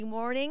Good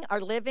morning,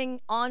 our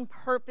Living on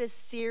Purpose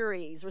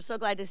series. We're so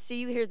glad to see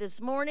you here this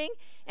morning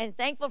and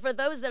thankful for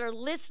those that are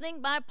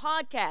listening by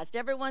podcast.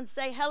 Everyone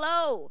say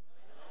hello.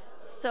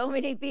 So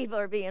many people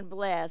are being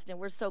blessed, and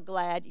we're so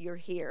glad you're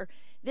here.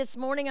 This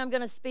morning, I'm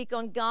going to speak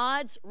on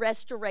God's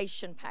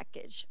restoration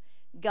package.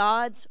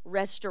 God's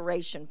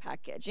restoration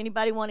package.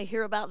 Anybody want to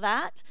hear about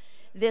that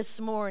this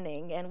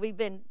morning? And we've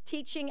been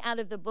teaching out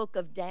of the book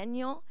of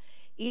Daniel.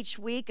 Each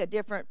week, a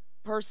different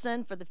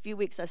person for the few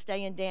weeks I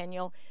stay in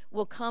Daniel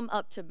will come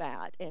up to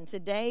bat. And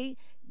today,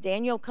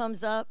 Daniel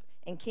comes up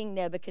and King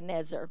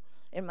Nebuchadnezzar.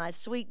 And my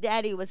sweet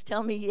daddy was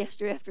telling me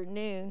yesterday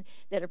afternoon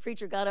that a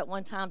preacher got up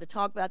one time to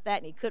talk about that,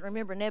 and he couldn't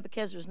remember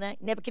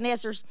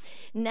Nebuchadnezzar's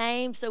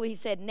name, so he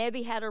said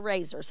Nebi had a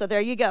razor. So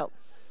there you go.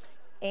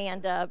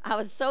 And I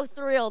was so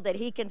thrilled that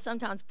he can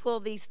sometimes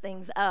pull these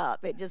things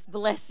up. It just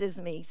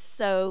blesses me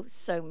so,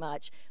 so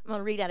much. I'm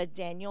going to read out of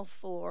Daniel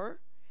 4,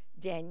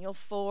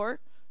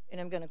 and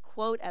I'm going to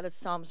quote out of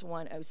Psalms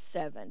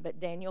 107. But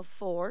Daniel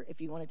 4,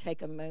 if you want to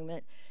take a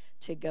moment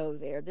to go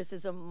there. This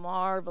is a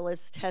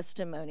marvelous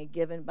testimony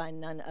given by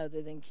none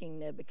other than King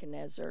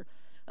Nebuchadnezzar.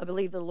 I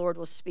believe the Lord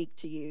will speak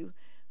to you,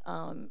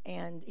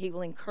 and he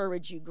will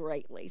encourage you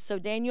greatly. So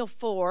Daniel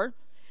 4,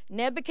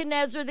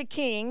 Nebuchadnezzar the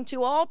king,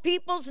 to all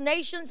peoples,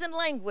 nations, and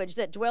language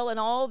that dwell in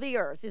all the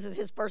earth. This is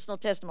his personal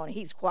testimony.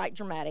 He's quite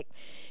dramatic.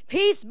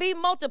 Peace be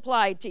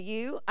multiplied to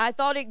you. I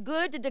thought it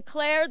good to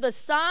declare the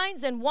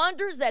signs and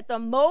wonders that the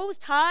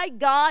Most High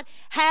God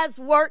has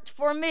worked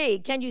for me.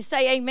 Can you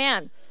say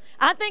amen?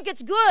 I think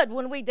it's good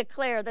when we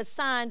declare the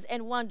signs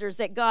and wonders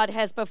that God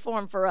has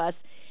performed for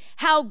us.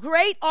 How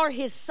great are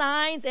his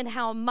signs and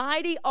how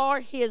mighty are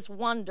his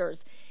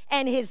wonders.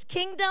 And his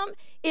kingdom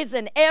is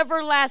an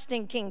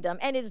everlasting kingdom,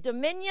 and his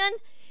dominion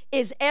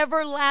is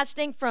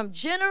everlasting from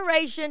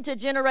generation to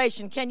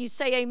generation. Can you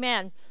say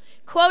amen?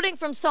 Quoting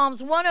from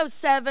Psalms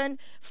 107,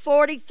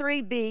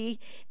 43b,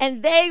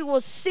 and they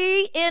will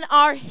see in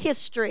our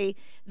history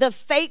the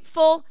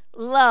faithful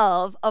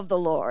love of the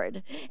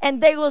Lord.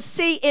 And they will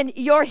see in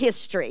your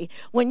history,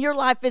 when your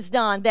life is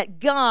done, that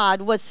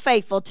God was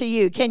faithful to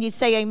you. Can you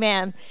say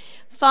amen?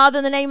 Father,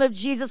 in the name of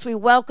Jesus, we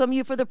welcome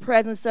you for the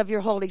presence of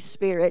your Holy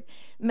Spirit.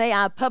 May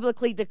I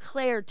publicly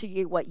declare to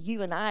you what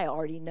you and I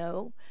already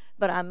know,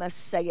 but I must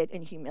say it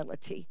in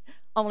humility.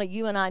 Only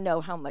you and I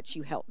know how much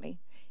you help me.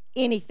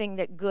 Anything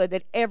that good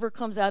that ever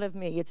comes out of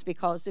me, it's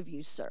because of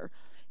you, sir.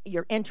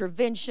 Your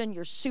intervention,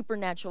 your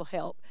supernatural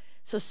help.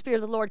 So, Spirit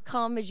of the Lord,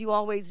 come as you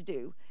always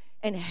do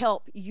and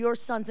help your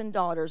sons and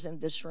daughters in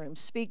this room.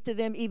 Speak to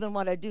them even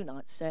what I do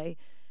not say.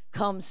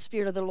 Come,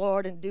 Spirit of the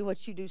Lord, and do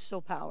what you do so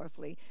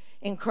powerfully.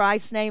 In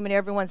Christ's name, and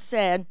everyone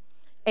said,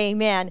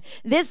 amen.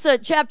 This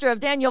chapter of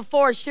Daniel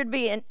 4 should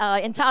be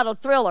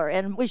entitled Thriller,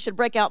 and we should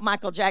break out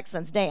Michael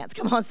Jackson's dance.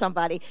 Come on,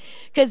 somebody.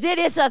 Because it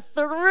is a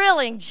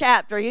thrilling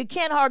chapter. You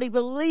can't hardly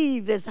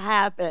believe this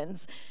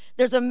happens.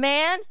 There's a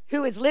man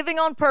who is living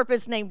on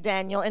purpose named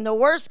Daniel in the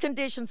worst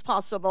conditions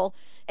possible,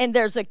 and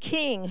there's a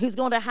king who's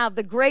going to have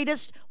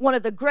one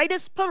of the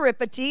greatest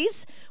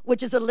peripeties,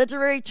 which is a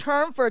literary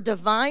term for a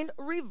divine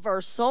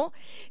reversal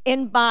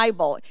in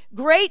Bible.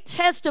 Great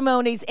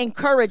testimonies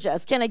encourage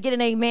us. Can I get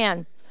an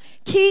amen?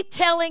 Keep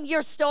telling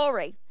your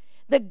story.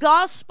 The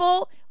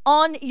gospel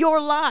on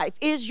your life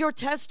is your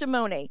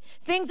testimony.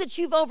 Things that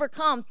you've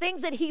overcome,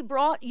 things that he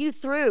brought you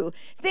through,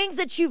 things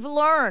that you've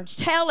learned.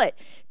 Tell it.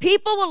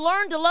 People will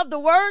learn to love the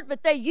word,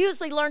 but they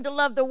usually learn to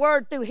love the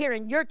word through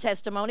hearing your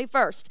testimony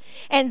first.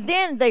 And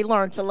then they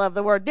learn to love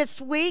the word.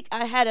 This week,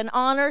 I had an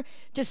honor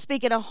to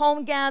speak at a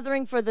home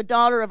gathering for the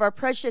daughter of our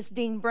precious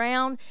Dean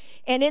Brown.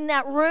 And in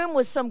that room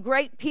was some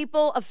great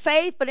people of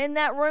faith, but in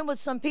that room was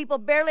some people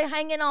barely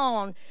hanging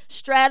on,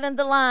 straddling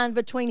the line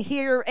between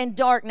here and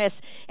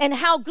darkness. And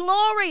how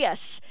glorious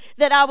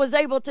that I was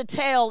able to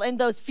tell in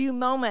those few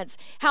moments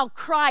how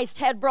Christ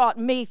had brought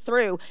me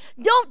through.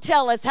 Don't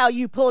tell us how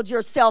you pulled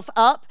yourself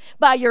up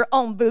by your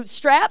own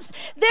bootstraps.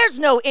 There's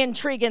no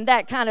intrigue in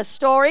that kind of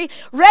story.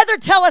 Rather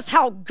tell us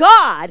how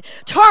God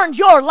turned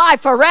your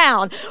life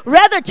around.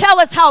 Rather tell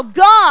us how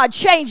God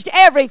changed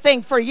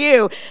everything for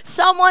you.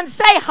 Someone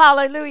say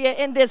hallelujah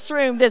in this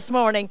room this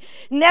morning.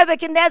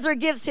 Nebuchadnezzar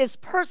gives his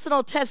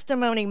personal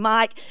testimony,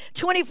 Mike.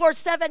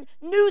 24/7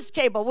 news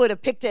cable would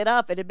have picked it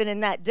up. It had been in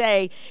that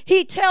day.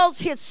 He tells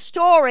his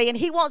story, and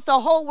he wants the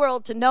whole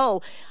world to know.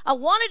 I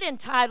wanted to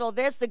entitle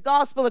this The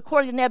Gospel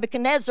According to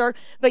Nebuchadnezzar,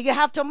 but you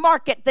have to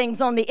market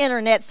things on the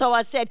internet, so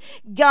I said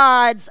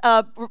God's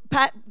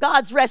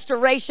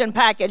restoration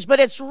package, but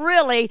it's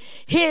really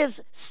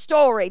his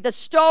story, the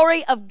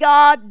story of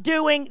God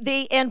doing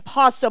the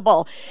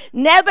impossible.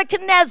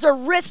 Nebuchadnezzar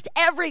risked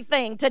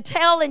everything to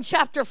tell in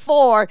chapter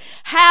 4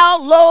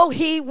 how low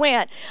he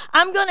went.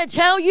 I'm going to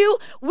tell you,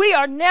 we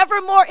are never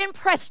more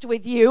impressed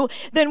with you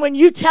than when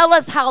you tell us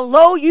us how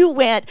low you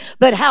went,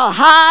 but how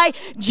high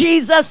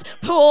Jesus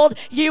pulled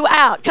you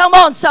out. Come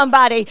on,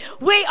 somebody.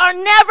 We are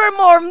never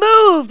more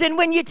moved than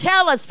when you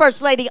tell us,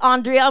 First Lady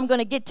Andrea, I'm going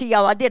to get to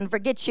y'all. I didn't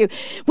forget you.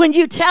 When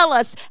you tell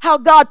us how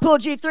God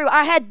pulled you through.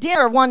 I had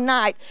dinner one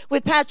night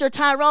with Pastor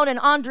Tyrone and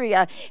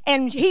Andrea,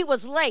 and he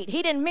was late.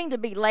 He didn't mean to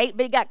be late,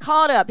 but he got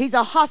caught up. He's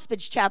a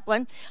hospice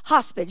chaplain.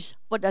 Hospice.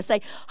 What did I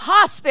say?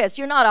 Hospice.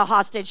 You're not a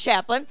hostage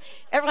chaplain.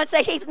 Everyone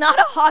say he's not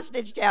a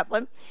hostage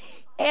chaplain.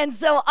 And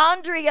so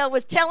Andrea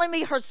was telling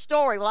me her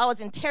story while I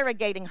was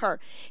interrogating her.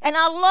 And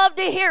I love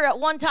to hear at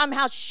one time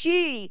how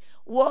she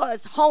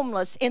was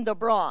homeless in the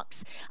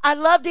Bronx. I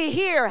love to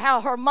hear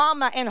how her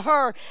mama and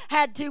her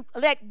had to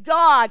let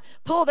God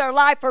pull their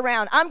life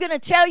around. I'm going to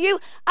tell you,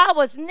 I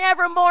was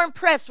never more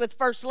impressed with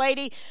First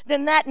Lady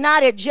than that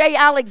night at Jay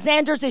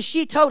Alexander's as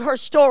she told her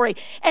story.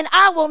 And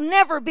I will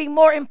never be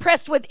more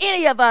impressed with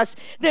any of us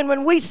than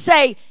when we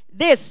say,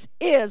 this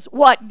is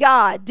what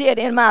God did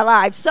in my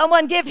life.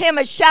 Someone give him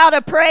a shout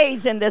of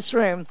praise in this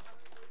room.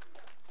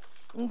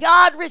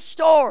 God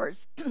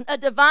restores a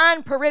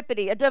divine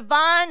peripety, a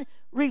divine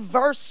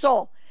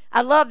reversal.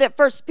 I love that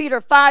 1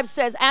 Peter 5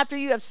 says, after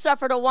you have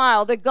suffered a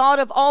while, the God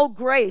of all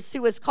grace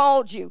who has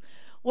called you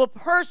will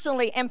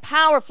personally and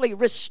powerfully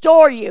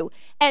restore you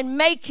and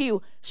make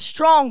you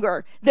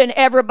stronger than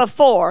ever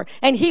before.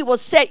 And he will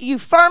set you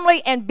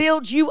firmly and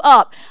build you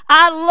up.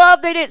 I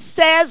love that it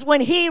says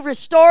when he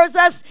restores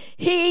us,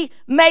 he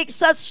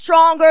makes us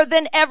stronger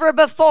than ever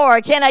before.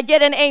 Can I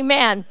get an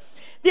amen?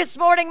 This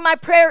morning, my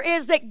prayer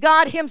is that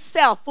God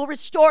himself will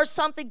restore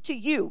something to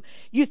you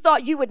you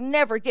thought you would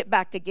never get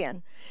back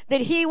again.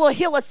 That he will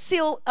heal a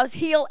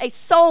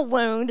soul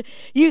wound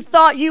you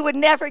thought you would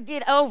never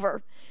get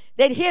over.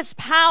 That his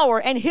power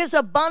and his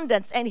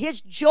abundance and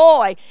his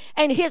joy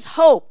and his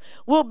hope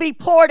will be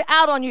poured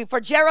out on you.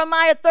 For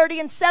Jeremiah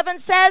 30:7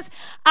 says,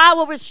 I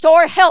will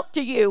restore health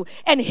to you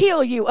and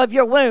heal you of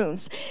your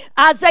wounds.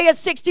 Isaiah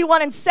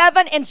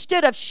 61:7,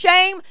 instead of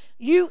shame,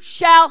 you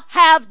shall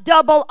have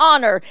double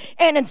honor.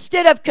 And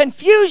instead of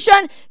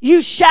confusion,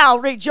 you shall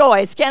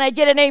rejoice. Can I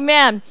get an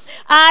amen?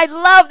 I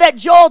love that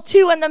Joel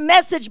 2 in the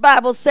Message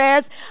Bible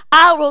says,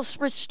 I will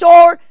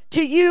restore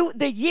to you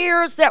the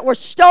years that were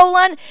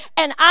stolen,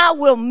 and I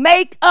will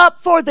make up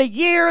for the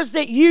years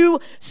that you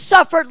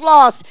suffered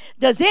loss.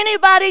 Does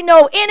anybody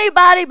know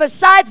anybody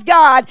besides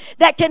God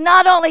that can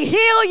not only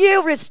heal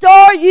you,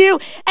 restore you,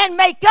 and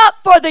make up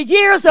for the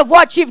years of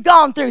what you've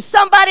gone through?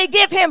 Somebody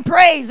give him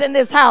praise in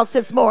this house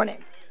this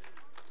morning.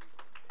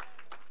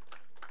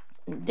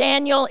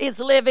 Daniel is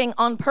living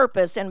on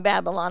purpose in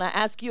Babylon. I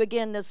ask you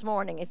again this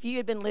morning, if you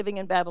had been living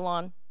in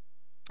Babylon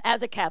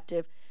as a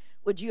captive,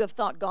 would you have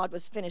thought God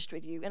was finished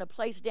with you? In a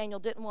place Daniel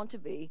didn't want to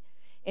be,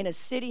 in a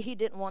city he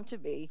didn't want to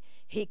be,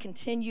 he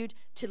continued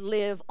to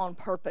live on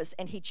purpose,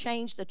 and he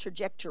changed the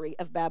trajectory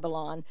of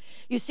Babylon.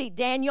 You see,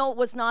 Daniel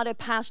was not a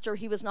pastor,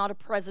 he was not a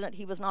president,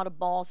 he was not a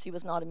boss, he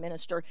was not a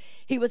minister.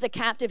 He was a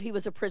captive, he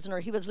was a prisoner,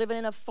 he was living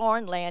in a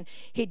foreign land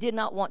he did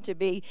not want to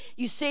be.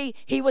 You see,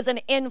 he was an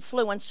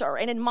influencer,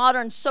 and in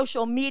modern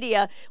social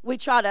media, they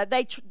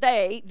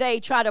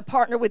try to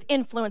partner with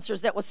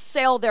influencers that will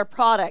sell their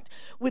product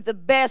with the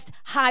best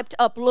hyped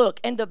up look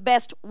and the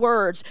best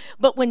words.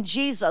 But when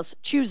Jesus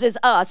chooses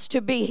us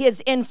to be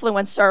his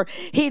influencer,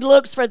 he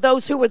looks for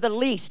those who were the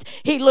least.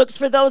 He looks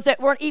for those that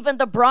weren't even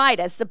the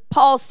brightest.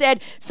 Paul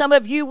said, some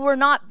of you were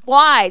not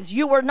wise.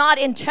 You were not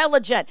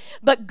intelligent.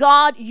 But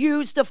God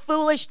used the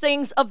foolish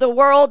things of the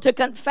world to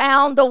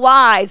confound the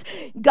wise.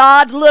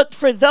 God looked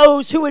for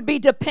those who would be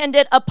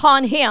dependent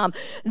upon him.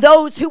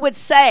 Those who would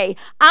say,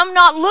 I'm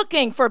not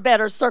looking for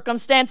better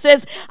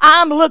circumstances.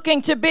 I'm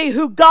looking to be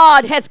who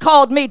God has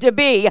called me to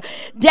be.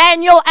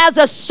 Daniel as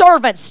a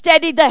servant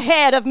steadied the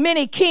head of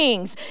many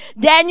kings.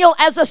 Daniel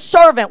as a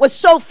servant was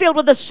so filled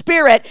with the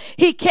Spirit,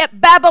 he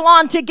kept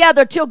Babylon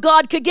together till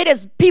God could get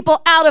his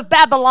people out of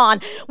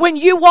Babylon. When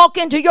you walk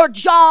into your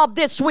job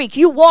this week,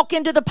 you walk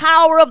into the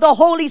power of the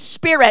Holy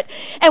Spirit,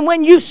 and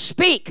when you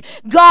speak,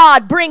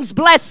 God brings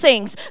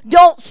blessings.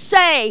 Don't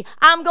say,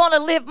 I'm going to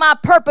live my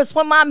purpose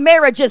when my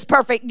marriage is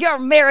perfect. Your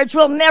marriage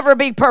will never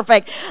be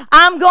perfect.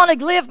 I'm going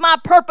to live my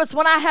purpose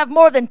when I have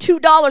more than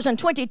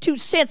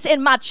 $2.22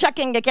 in my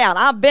checking account.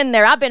 I've been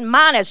there. I've been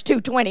minus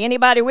 $2.20.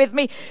 Anybody with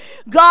me?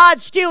 God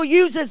still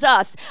uses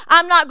us.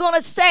 I'm not going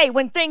to say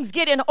when things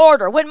get in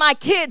order, when my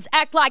kids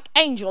act like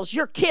angels,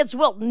 your kids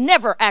will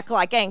never act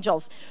like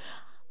angels.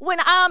 When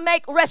I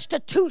make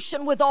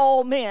restitution with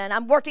all men,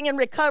 I'm working in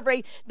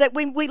recovery that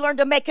we learn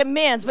to make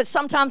amends, but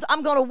sometimes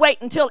I'm going to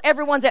wait until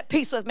everyone's at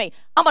peace with me.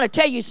 I'm going to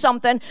tell you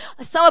something.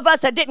 Some of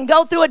us that didn't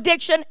go through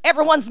addiction,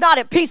 everyone's not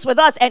at peace with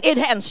us, and it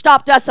hadn't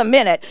stopped us a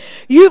minute.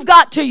 You've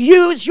got to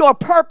use your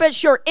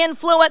purpose, your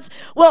influence.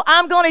 Well,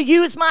 I'm going to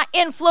use my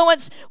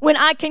influence when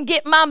I can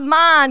get my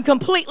mind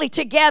completely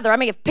together. I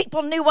mean, if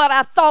people knew what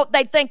I thought,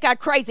 they'd think I'm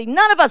crazy.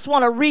 None of us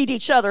want to read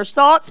each other's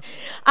thoughts.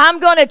 I'm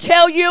going to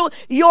tell you,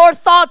 your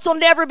thoughts will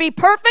never never be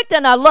perfect.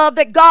 And I love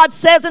that God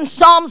says in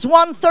Psalms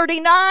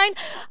 139,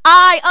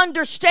 I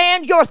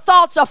understand your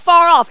thoughts are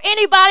far off.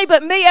 Anybody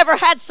but me ever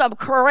had some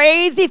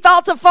crazy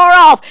thoughts afar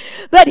off?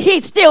 But he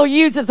still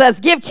uses us.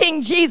 Give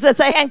King Jesus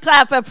a hand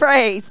clap of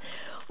praise.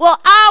 Well,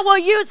 I will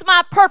use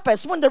my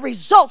purpose when the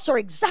results are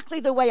exactly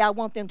the way I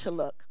want them to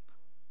look.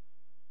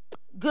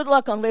 Good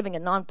luck on living a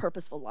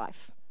non-purposeful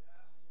life.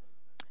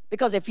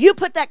 Because if you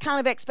put that kind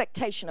of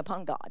expectation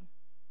upon God,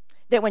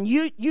 that when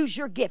you use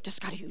your gift, it's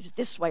got to use it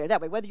this way or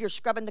that way, whether you're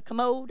scrubbing the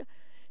commode,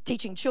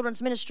 teaching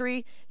children's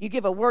ministry, you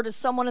give a word to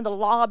someone in the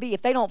lobby,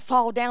 if they don't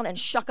fall down and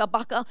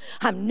shucka-bucka,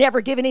 I'm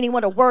never giving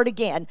anyone a word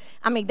again.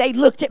 I mean, they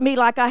looked at me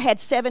like I had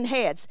 7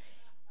 heads.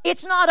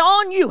 It's not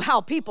on you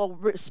how people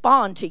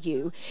respond to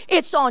you.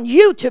 It's on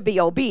you to be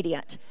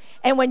obedient.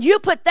 And when you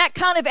put that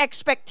kind of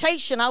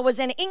expectation, I was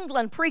in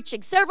England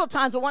preaching several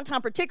times, but one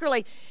time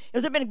particularly, it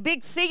was in a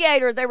big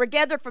theater. They were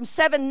gathered from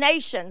 7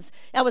 nations.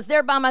 I was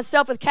there by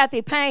myself with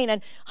Kathy Payne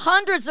and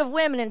hundreds of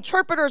women,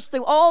 interpreters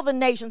through all the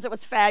nations. It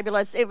was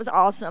fabulous. It was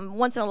awesome.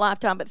 Once in a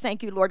lifetime, but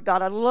thank you, Lord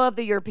God. I love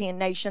the European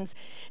nations.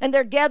 And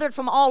they're gathered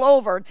from all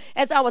over.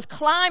 As I was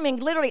climbing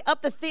literally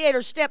up the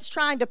theater steps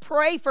trying to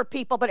pray for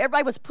people, but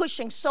everybody was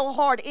pushing so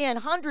hard in.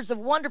 Hundreds of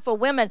wonderful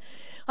women.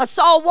 I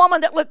saw a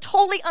woman that looked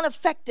totally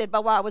unaffected by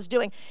what I was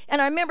doing. And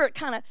I remember it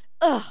kind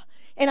of,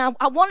 and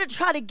I wanted to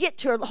try to get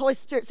to her. The Holy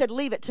Spirit said,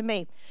 leave it to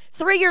me.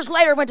 3 years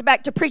later, I went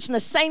back to preach in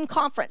the same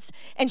conference.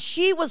 And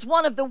she was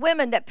one of the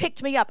women that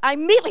picked me up. I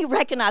immediately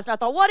recognized her. I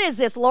thought, what is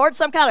this, Lord?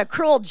 Some kind of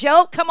cruel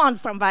joke? Come on,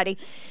 somebody.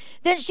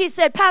 Then she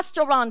said,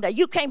 Pastor Rhonda,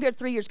 you came here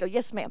 3 years ago.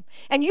 Yes, ma'am.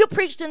 And you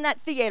preached in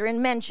that theater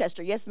in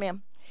Manchester. Yes,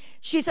 ma'am.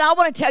 She said, I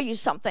want to tell you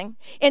something.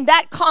 In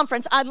that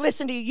conference, I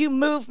listened to you. You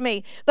moved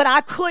me, but I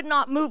could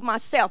not move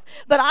myself.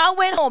 But I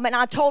went home and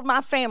I told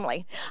my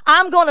family,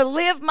 I'm going to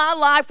live my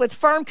life with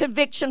firm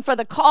conviction for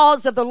the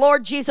cause of the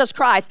Lord Jesus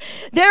Christ.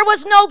 There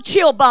was no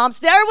chill bumps.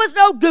 There was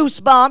no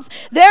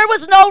goosebumps. There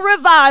was no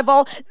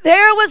revival.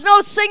 There was no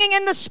singing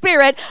in the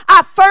Spirit.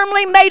 I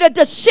firmly made a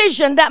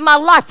decision that my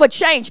life would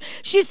change.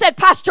 She said,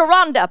 Pastor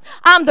Rhonda,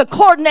 I'm the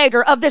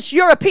coordinator of this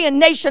European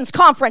Nations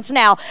Conference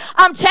now.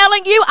 I'm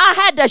telling you, I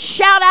had to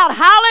shout out,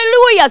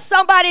 hallelujah.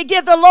 Somebody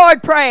give the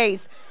Lord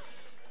praise.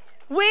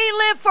 We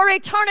live for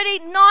eternity,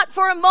 not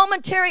for a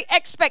momentary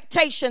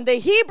expectation. The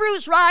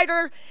Hebrews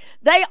writer,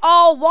 they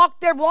all walk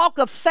their walk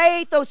of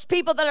faith, those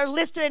people that are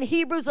listed in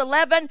Hebrews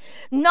 11,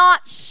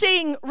 not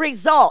seeing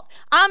result.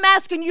 I'm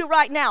asking you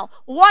right now,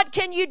 what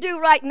can you do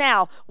right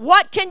now?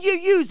 What can you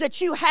use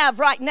that you have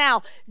right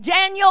now?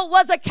 Daniel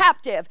was a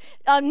captive.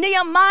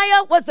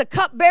 Nehemiah was the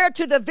cupbearer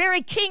to the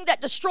very king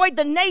that destroyed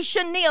the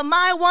nation.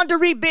 Nehemiah wanted to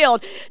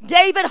rebuild.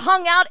 David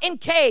hung out in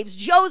caves.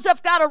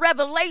 Joseph got a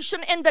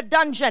revelation in the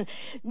dungeon.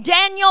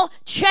 Daniel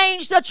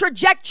changed the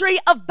trajectory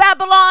of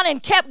Babylon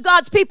and kept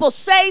God's people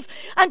safe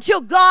until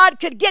God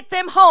could get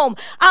them home.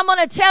 I'm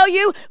going to tell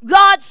you,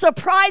 God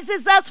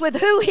surprises us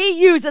with who he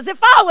uses. If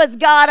I was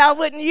God, I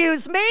wouldn't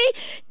use me.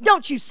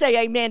 Don't you say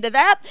amen to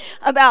that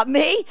about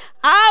me.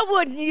 I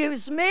wouldn't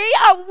use me.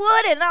 I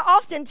wouldn't. I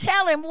often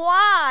tell him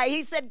why.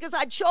 He said, because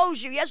I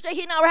chose you. Yesterday,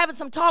 he and I were having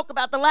some talk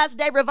about the last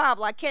day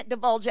revival. I can't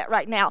divulge that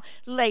right now,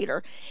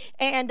 later.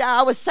 And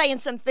I was saying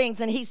some things,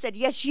 and he said,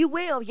 yes, you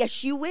will.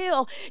 Yes, you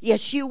will.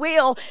 Yes, you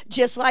will.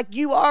 Just like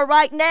you are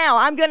right now.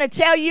 I'm going to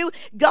tell you,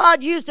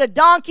 God used a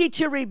donkey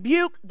to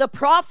rebuke the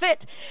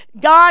prophet.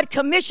 God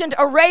commissioned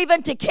a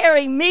raven to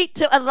carry meat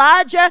to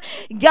Elijah.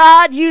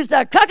 God used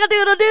a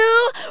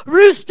cock-a-doodle-doo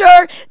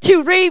rooster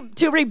to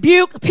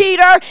rebuke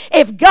Peter.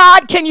 If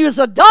God can use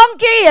a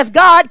donkey, if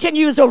God can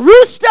use a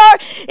rooster,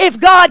 if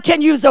God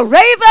can use a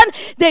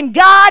raven, then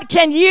God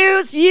can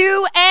use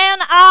you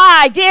and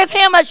I. Give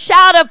him a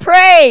shout of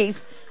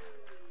praise.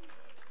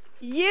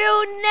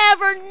 You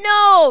never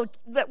know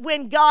that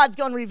when God's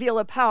going to reveal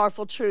a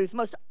powerful truth.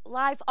 Most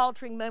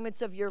life-altering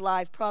moments of your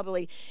life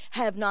probably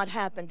have not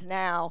happened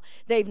now.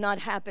 They've not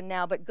happened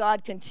now, but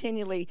God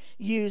continually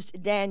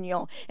used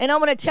Daniel. And I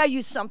want to tell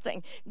you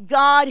something.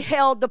 God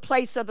held the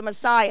place of the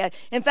Messiah.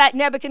 In fact,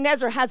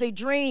 Nebuchadnezzar has a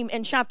dream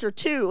in chapter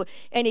 2,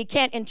 and he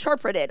can't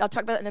interpret it. I'll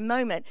talk about that in a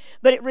moment.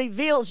 But it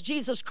reveals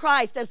Jesus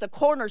Christ as the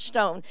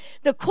cornerstone.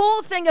 The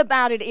cool thing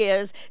about it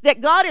is that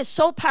God is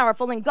so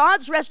powerful. In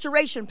God's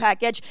restoration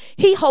package,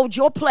 he holds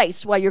your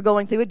place while you're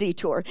going through a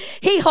detour.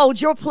 He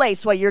holds your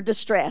place while you're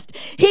distressed.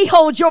 He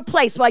holds your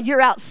place while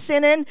you're out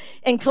sinning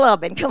and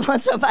clubbing. Come on,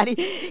 somebody.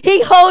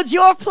 He holds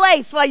your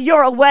place while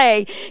you're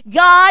away.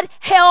 God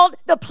held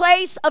the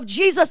place of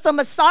Jesus the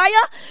Messiah,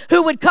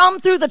 who would come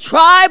through the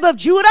tribe of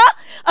Judah,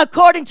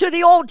 according to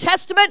the Old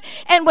Testament.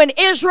 And when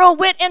Israel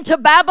went into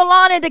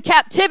Babylon, into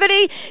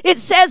captivity, it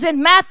says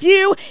in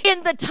Matthew,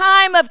 in the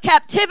time of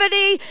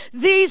captivity,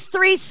 these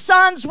 3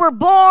 sons were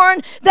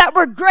born that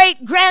were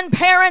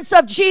great-grandparents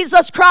of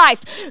Jesus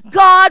Christ.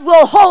 God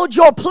will hold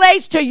your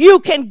place till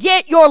you can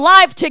get your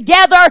life life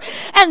together,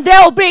 and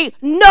there'll be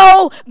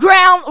no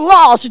ground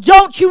lost.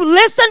 Don't you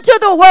listen to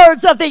the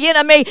words of the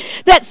enemy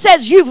that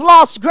says you've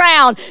lost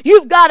ground.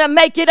 You've got to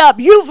make it up.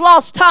 You've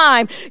lost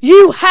time.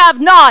 You have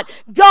not.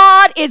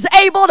 God is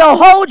able to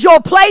hold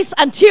your place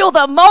until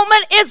the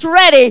moment is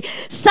ready.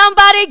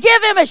 Somebody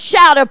give him a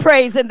shout of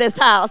praise in this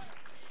house.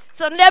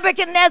 So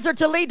Nebuchadnezzar,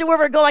 to lead to where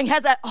we're going,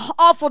 has that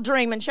awful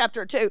dream in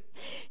chapter 2.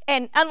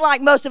 And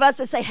unlike most of us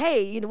that say,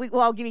 hey, we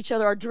all give each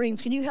other our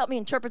dreams. Can you help me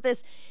interpret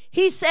this?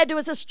 He said to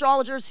his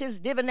astrologers, his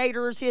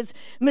divinators, his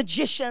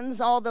magicians,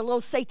 all the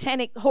little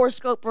satanic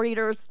horoscope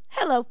readers,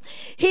 hello.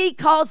 He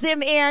calls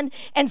them in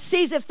and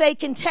sees if they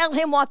can tell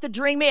him what the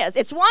dream is.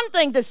 It's one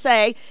thing to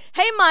say,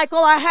 hey,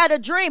 Michael, I had a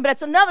dream. But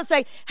it's another to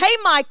say, hey,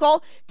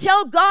 Michael,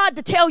 tell God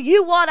to tell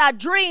you what I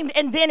dreamed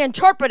and then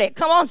interpret it.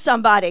 Come on,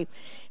 somebody.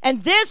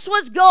 And this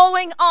was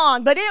going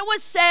on, but it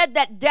was said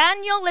that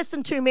Daniel,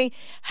 listen to me,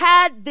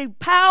 had the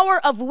power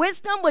of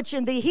wisdom, which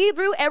in the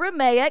Hebrew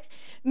Aramaic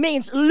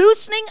means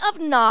loosening of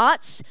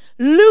knots,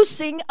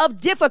 loosing of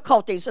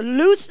difficulties,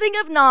 loosening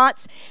of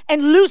knots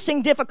and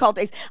loosing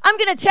difficulties. I'm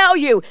going to tell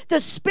you,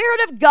 the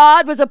Spirit of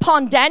God was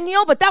upon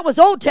Daniel, but that was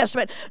Old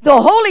Testament.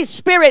 The Holy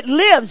Spirit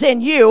lives in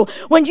you.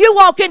 When you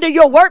walk into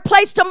your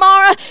workplace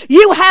tomorrow,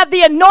 you have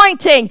the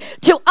anointing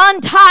to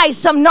untie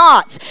some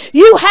knots.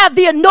 You have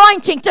the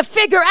anointing to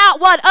figure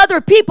out what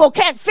other people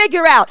can't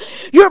figure out.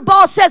 Your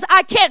boss says,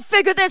 I can't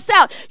figure this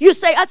out. You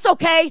say, that's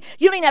okay.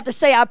 You don't even have to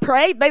say, I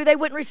prayed. Maybe they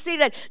wouldn't receive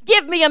that.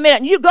 Give me a minute.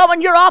 And you go in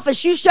your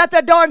office, you shut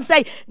the door and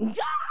say, God.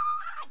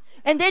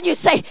 And then you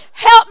say,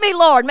 help me,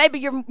 Lord. Maybe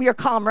you're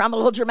calmer. I'm a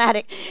little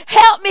dramatic.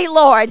 Help me,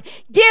 Lord.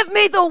 Give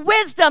me the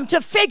wisdom to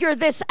figure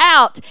this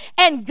out.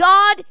 And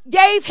God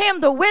gave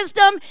him the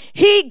wisdom.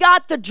 He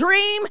got the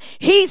dream.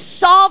 He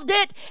solved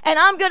it. And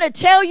I'm going to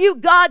tell you,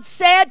 God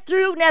said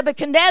through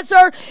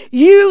Nebuchadnezzar,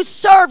 you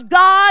serve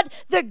God,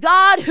 the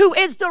God who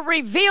is the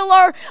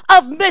revealer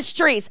of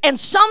mysteries. And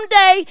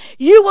someday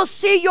you will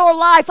see your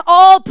life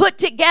all put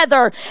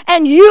together,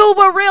 and you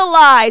will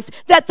realize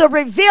that the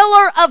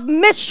revealer of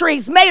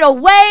mysteries made a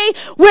way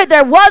where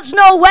there was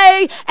no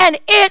way, and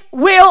it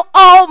will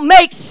all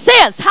make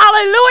sense.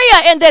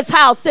 Hallelujah in this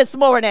house this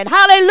morning.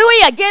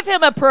 Hallelujah. Give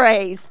him a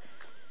praise.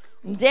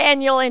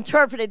 Daniel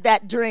interpreted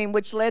that dream,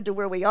 which led to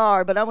where we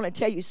are. But I want to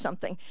tell you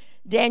something.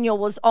 Daniel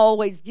was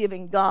always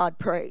giving God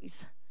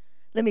praise.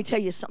 Let me tell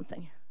you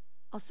something.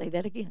 I'll say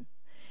that again.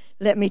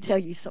 Let me tell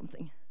you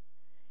something.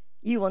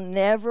 You will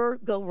never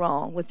go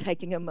wrong with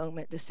taking a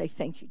moment to say,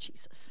 thank you,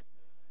 Jesus.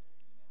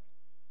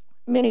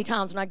 Many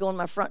times when I go in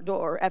my front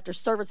door after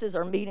services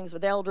or meetings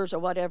with elders or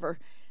whatever,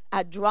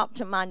 I drop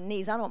to my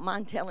knees. I don't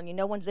mind telling you,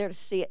 no one's there to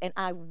see it, and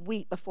I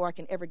weep before I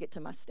can ever get to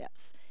my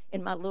steps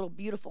in my little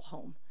beautiful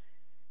home.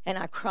 And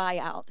I cry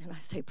out and I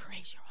say,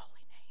 praise your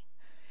holy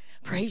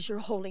name. Praise your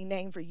holy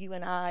name, for you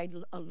and I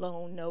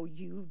alone know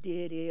you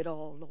did it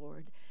all,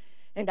 Lord.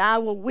 And I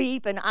will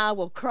weep and I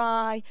will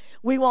cry.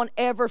 We won't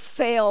ever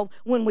fail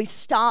when we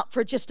stop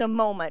for just a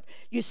moment.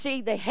 You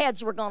see, the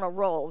heads were going to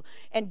roll.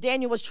 And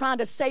Daniel was trying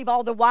to save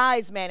all the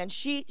wise men. And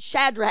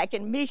Shadrach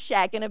and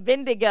Meshach and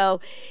Abednego,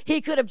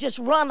 he could have just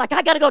run like,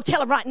 I got to go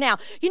tell him right now.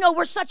 You know,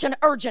 we're such an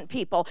urgent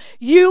people.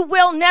 You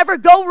will never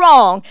go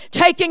wrong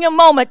taking a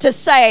moment to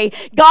say,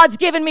 God's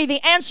given me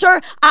the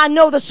answer. I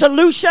know the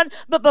solution.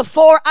 But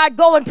before I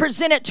go and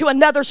present it to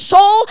another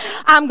soul,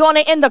 I'm going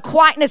to, in the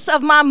quietness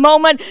of my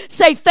moment,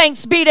 say,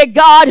 thanks be to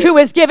God who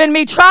has given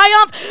me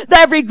triumph.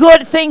 That every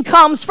good thing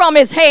comes from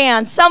his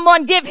hand.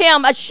 Someone give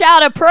him a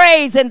shout of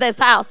praise in this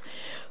house.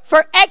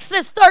 For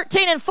Exodus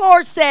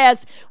 13:4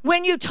 says,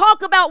 when you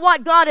talk about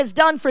what God has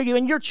done for you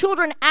and your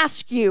children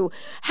ask you,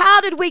 how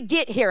did we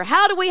get here?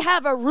 How do we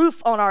have a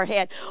roof on our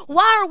head?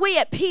 Why are we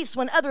at peace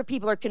when other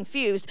people are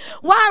confused?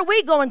 Why are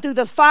we going through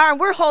the fire and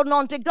we're holding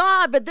on to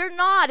God, but they're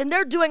not, and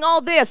they're doing all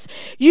this?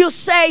 You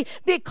say,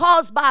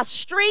 because by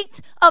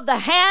strength of the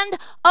hand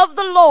of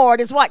the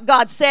Lord is what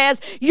God says.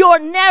 You're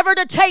never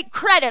to take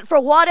credit for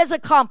what is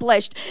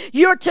accomplished.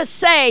 You're to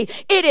say,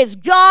 it is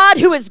God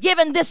who has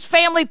given this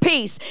family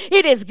peace.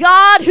 It is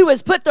God who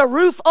has put the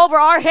roof over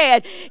our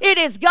head. It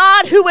is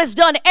God who has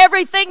done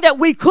everything that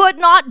we could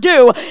not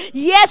do.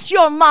 Yes,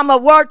 your mama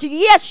worked.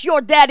 Yes, your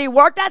daddy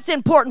worked. That's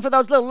important for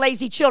those little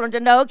lazy children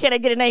to know. Can I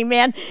get an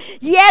amen?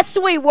 Yes,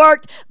 we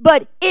worked,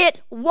 but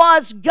it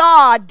was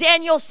God.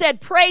 Daniel said,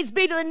 praise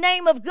be to the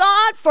name of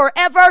God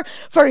forever,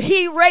 for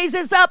he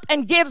raises up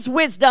and gives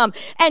wisdom,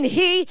 and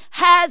he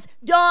has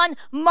done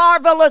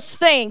marvelous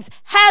things.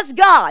 Has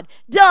God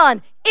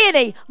done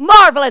any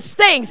marvelous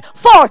things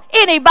for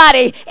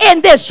anybody in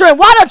this room?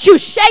 Why don't you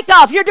shake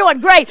off? You're doing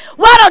great.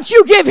 Why don't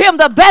you give him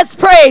the best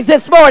praise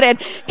this morning?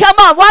 Come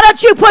on. Why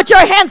don't you put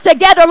your hands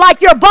together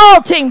like your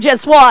ball team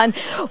just won?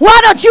 Why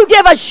don't you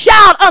give a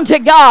shout unto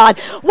God?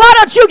 Why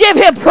don't you give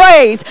him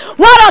praise?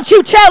 Why don't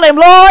you tell him,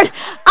 Lord,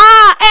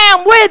 I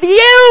am with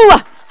you.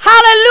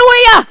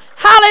 Hallelujah.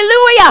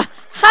 Hallelujah.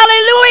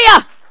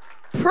 Hallelujah.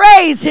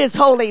 Praise his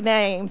holy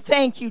name.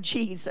 Thank you,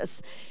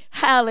 Jesus.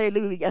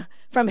 Hallelujah.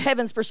 From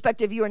heaven's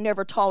perspective, you are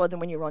never taller than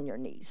when you're on your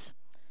knees.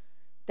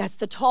 That's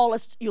the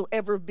tallest you'll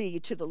ever be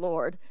to the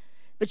Lord.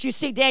 But you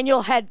see,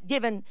 Daniel had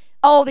given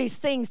all these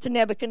things to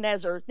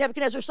Nebuchadnezzar.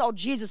 Nebuchadnezzar saw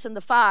Jesus in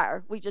the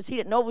fire. He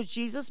didn't know it was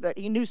Jesus, but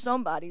he knew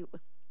somebody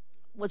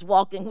was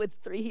walking with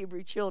 3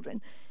 Hebrew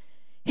children.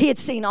 He had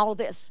seen all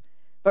this.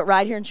 But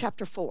right here in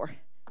chapter 4,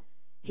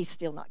 he's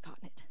still not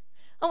gotten it.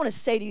 I want to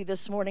say to you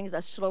this morning as I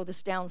slow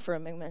this down for a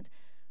moment,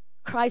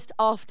 Christ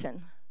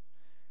often,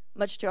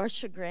 much to our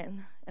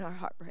chagrin and our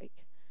heartbreak,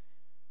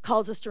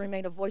 calls us to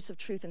remain a voice of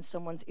truth in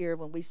someone's ear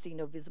when we see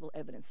no visible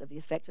evidence of the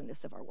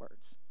effectiveness of our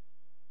words.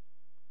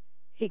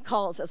 He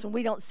calls us when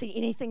we don't see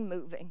anything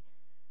moving,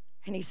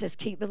 and he says,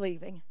 keep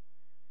believing.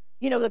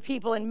 You know, the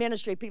people in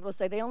ministry, people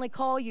say they only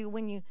call you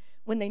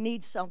when they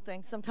need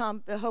something.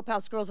 Sometimes the Hope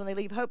House girls, when they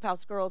leave Hope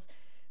House, someone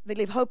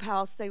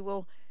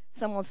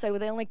will say, well,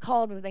 they only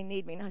called me when they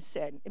need me. And I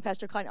said, and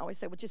Pastor Klein always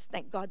said, well, just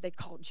thank God they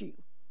called you.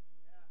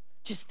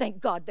 Just thank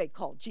God they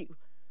called you.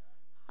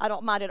 I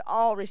don't mind at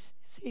all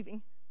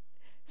receiving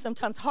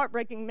sometimes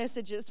heartbreaking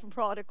messages from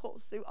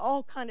prodigals through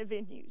all kind of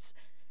venues.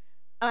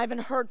 I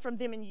haven't heard from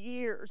them in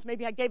years.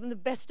 Maybe I gave them the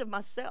best of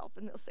myself,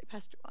 and they'll say,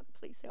 Pastor Ron,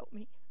 please help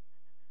me.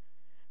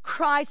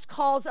 Christ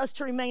calls us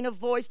to remain a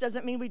voice.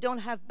 Doesn't mean we don't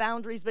have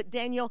boundaries, but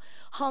Daniel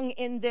hung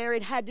in there.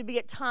 It had to be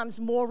at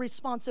times more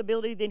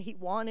responsibility than he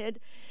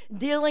wanted.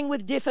 Dealing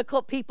with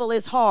difficult people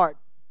is hard.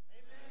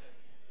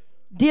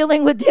 Amen.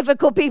 Dealing with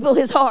difficult people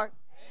is hard.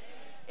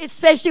 Amen.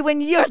 Especially when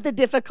you're the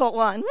difficult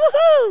one.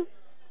 Woohoo!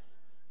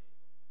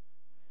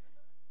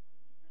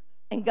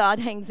 And God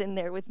hangs in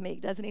there with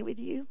me, doesn't he, with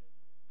you?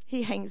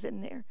 He hangs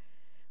in there.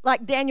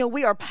 Like Daniel,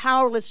 we are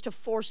powerless to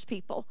force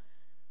people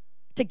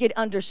to get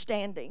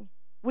understanding.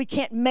 We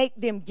can't make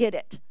them get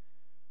it.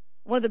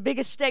 One of the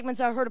biggest statements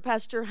I heard a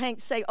Pastor Hank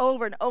say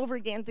over and over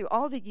again through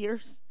all the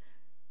years.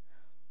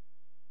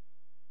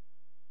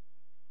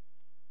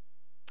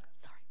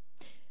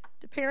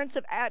 To parents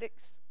of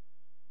addicts.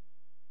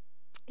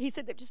 He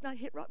said they've just not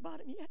hit rock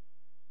bottom yet.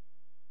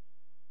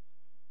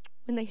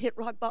 When they hit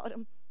rock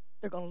bottom,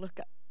 they're going to look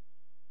up.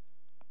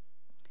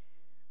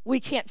 We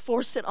can't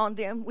force it on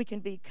them. We can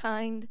be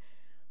kind.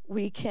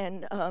 We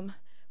can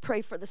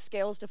pray for the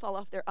scales to fall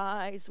off their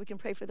eyes. We can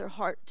pray for their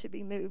heart to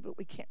be moved, but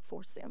we can't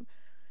force them.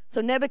 So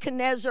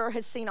Nebuchadnezzar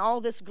has seen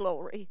all this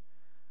glory,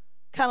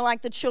 kind of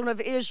like the children of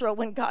Israel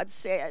when God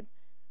said,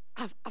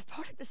 I've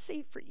parted the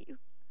sea for you.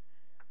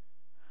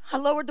 I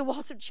lowered the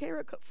walls of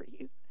Jericho for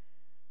you,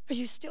 but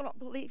you still don't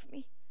believe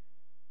me.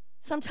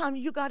 Sometimes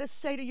you got to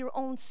say to your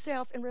own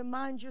self and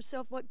remind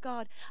yourself what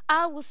God,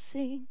 I will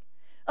sing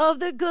of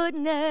the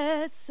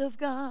goodness of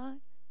God.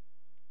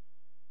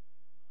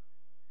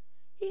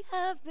 You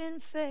have been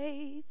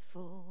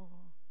faithful.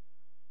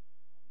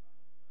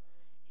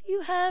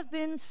 You have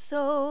been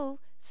so,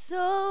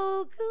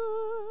 so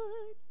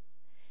good.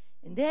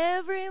 And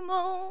every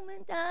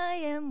moment I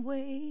am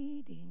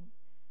waiting.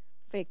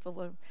 Faithful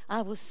one,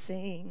 I will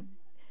sing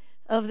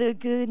of the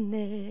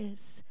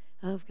goodness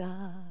of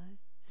God.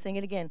 Sing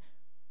it again.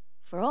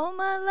 For all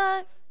my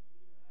life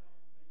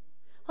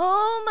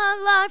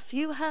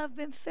you have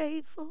been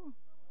faithful.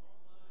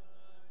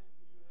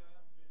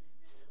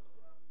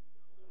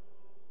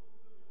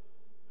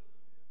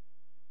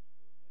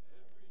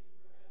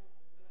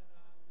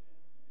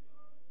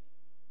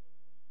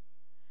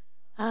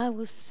 I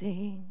will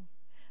sing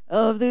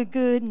of the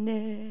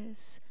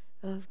goodness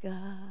of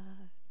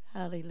God.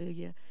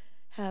 Hallelujah.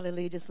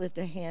 Hallelujah. Just lift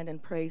a hand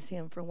and praise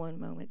him for one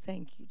moment.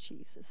 Thank you,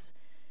 Jesus.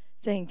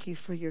 Thank you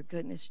for your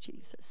goodness,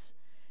 Jesus.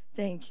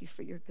 Thank you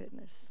for your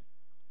goodness.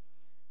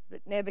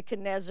 But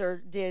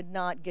Nebuchadnezzar did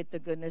not get the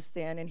goodness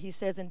then. And he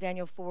says in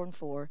Daniel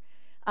 4:4,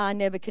 I,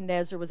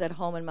 Nebuchadnezzar, was at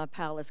home in my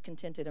palace,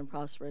 contented and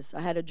prosperous.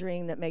 I had a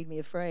dream that made me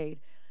afraid.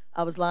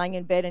 I was lying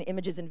in bed and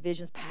images and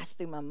visions passed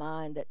through my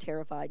mind that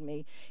terrified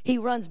me. He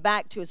runs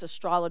back to his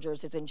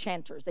astrologers, his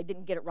enchanters. They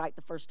didn't get it right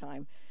the first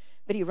time,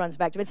 but he runs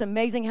back to them. It's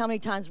amazing how many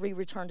times we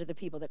return to the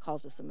people that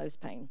caused us the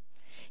most pain.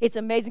 It's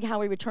amazing how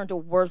we return to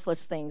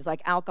worthless things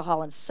like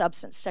alcohol and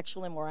substance,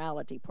 sexual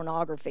immorality,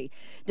 pornography,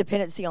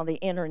 dependency on the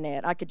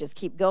internet. I could just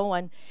keep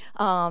going.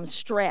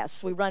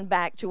 Stress. We run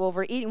back to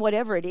overeating,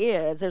 whatever it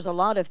is. There's a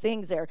lot of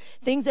things there.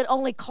 Things that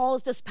only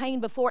caused us pain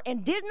before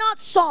and did not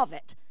solve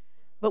it.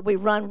 But we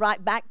run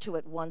right back to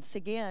it once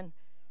again.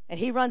 And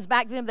he runs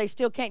back to them. They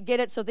still can't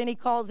get it. So then he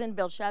calls in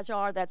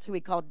Belshazzar. That's who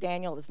he called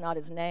Daniel. It was not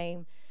his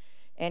name.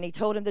 And he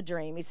told him the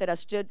dream. He said, I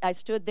stood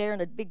there,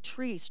 and a big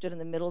tree stood in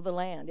the middle of the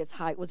land. Its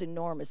height was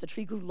enormous. The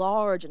tree grew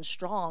large and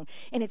strong,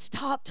 and its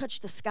top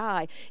touched the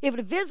sky. It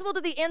was visible to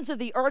the ends of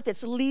the earth.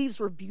 Its leaves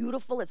were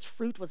beautiful. Its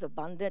fruit was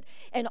abundant.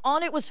 And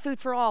on it was food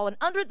for all. And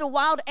under it the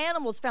wild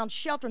animals found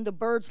shelter, and the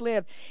birds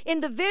lived. In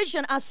the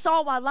vision I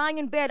saw while lying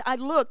in bed, I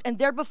looked, and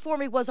there before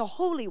me was a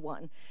holy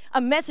one,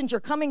 a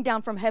messenger coming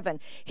down from heaven.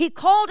 He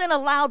called in a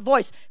loud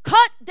voice,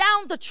 cut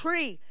down the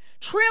tree.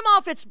 Trim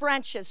off its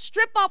branches,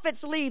 strip off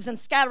its leaves, and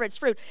scatter its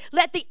fruit.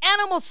 Let the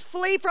animals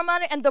flee from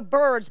under it and the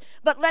birds,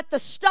 but let the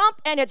stump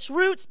and its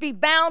roots be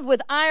bound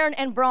with iron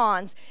and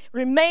bronze.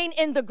 Remain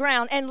in the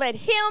ground, and let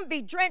him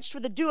be drenched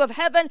with the dew of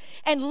heaven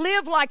and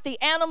live like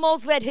the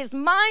animals. Let his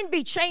mind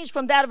be changed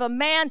from that of a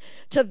man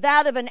to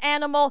that of an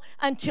animal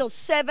until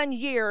 7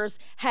 years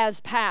has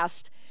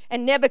passed.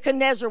 and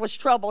Nebuchadnezzar was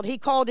troubled, he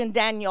called in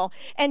Daniel.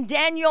 And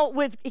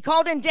he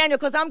called in Daniel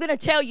because I'm going to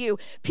tell you,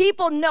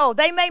 people know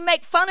they may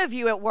make fun of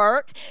you at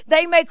work.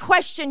 They may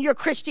question your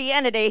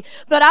Christianity,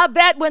 but I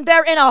bet when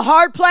they're in a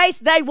hard place,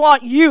 they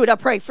want you to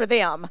pray for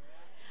them.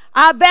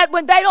 I bet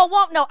when they don't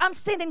want, no, I'm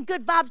sending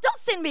good vibes. Don't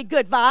send me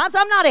good vibes.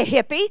 I'm not a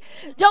hippie.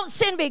 Don't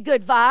send me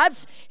good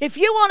vibes. If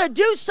you want to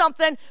do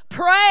something,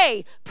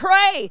 pray.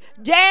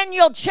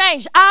 Daniel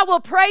changed. I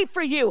will pray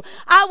for you.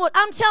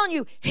 I'm telling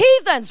you,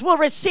 heathens will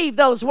receive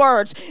those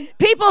words.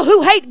 People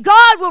who hate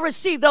God will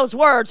receive those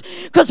words.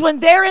 Because when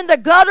they're in the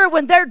gutter,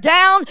 when they're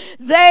down,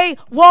 they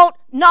won't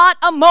not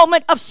a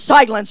moment of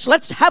silence.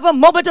 Let's have a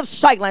moment of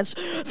silence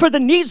for the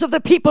needs of the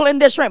people in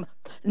this room.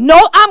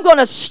 No, I'm going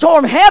to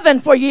storm heaven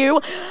for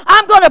you.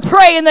 I'm going to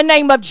pray in the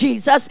name of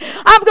Jesus.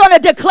 I'm going to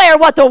declare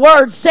what the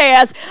word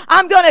says.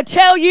 I'm going to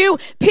tell you,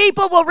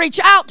 people will reach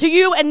out to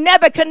you, and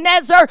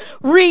Nebuchadnezzar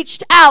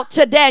reached out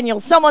to Daniel.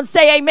 Someone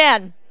say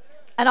amen.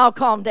 And I'll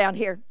calm down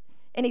here.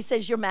 And he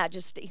says, Your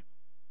Majesty,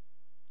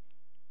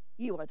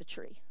 you are the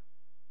tree.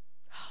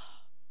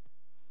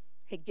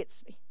 It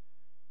gets me.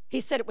 He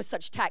said it with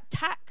such tact.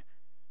 Tact,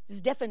 his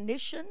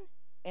definition,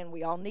 and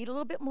we all need a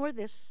little bit more of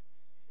this,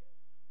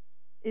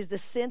 is the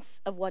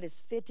sense of what is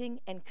fitting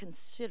and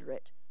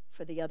considerate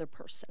for the other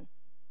person.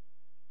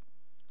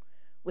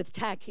 With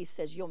tact, he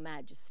says, Your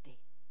Majesty,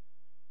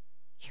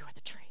 you are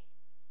the tree.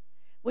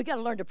 We got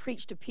to learn to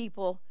preach to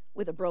people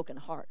with a broken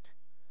heart.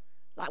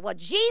 Like, well,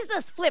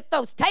 Jesus flipped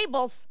those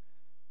tables.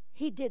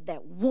 He did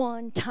that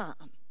one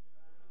time.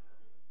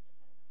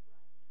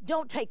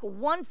 Don't take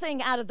one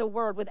thing out of the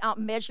word without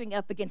measuring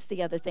up against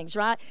the other things,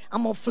 right?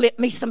 I'm going to flip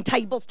me some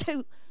tables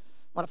too.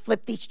 I'm going to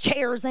flip these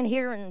chairs in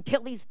here and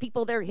tell these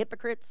people they're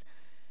hypocrites.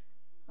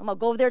 I'm going to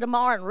go over there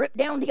tomorrow and rip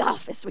down the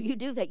office. When you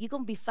do that, you're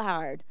going to be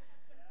fired.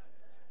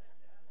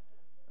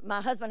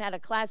 My husband had a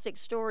classic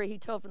story he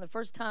told from the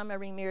first time I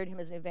remarried him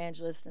as an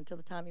evangelist until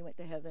the time he went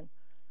to heaven,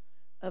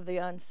 of the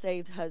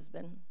unsaved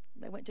husband.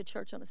 They went to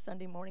church on a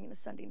Sunday morning, and a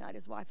Sunday night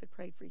his wife had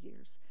prayed for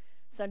years.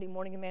 Sunday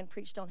morning a man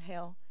preached on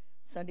hell.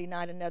 Sunday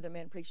night another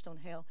man preached on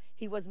hell.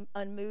 He was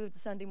unmoved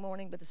Sunday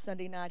morning, but the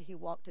Sunday night he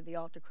walked to the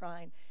altar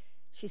crying.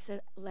 She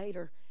said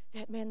later,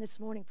 that man this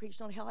morning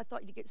preached on hell. I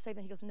thought you'd get saved.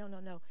 And he goes,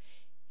 no.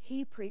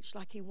 He preached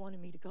like he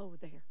wanted me to go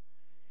there.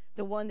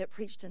 The one that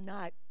preached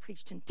tonight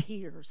preached in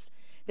tears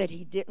that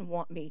he didn't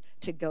want me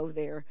to go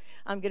there.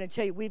 I'm going to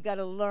tell you, we've got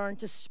to learn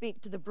to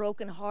speak to the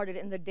brokenhearted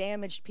and the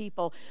damaged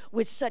people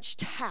with such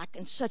tact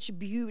and such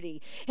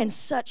beauty and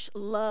such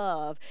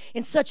love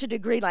in such a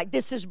degree. Like,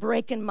 this is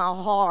breaking my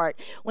heart.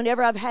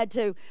 Whenever I've had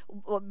to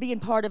be in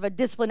part of a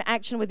discipline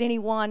action with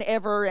anyone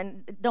ever,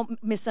 and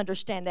don't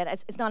misunderstand that.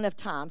 It's not enough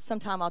time.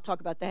 Sometime I'll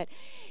talk about that.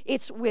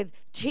 It's with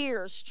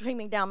tears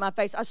streaming down my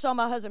face. I saw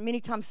my husband many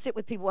times sit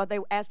with people while they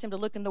asked him to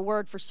look in the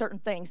Word for certain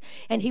things,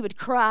 and he would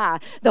cry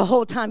the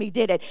whole time he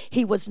did it.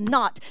 He was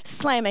not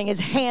slamming his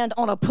hand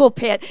on a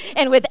pulpit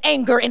and with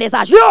anger in his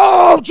eyes,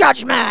 "Yo,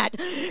 judgment,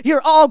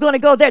 you're all going to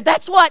go there."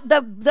 That's what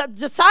the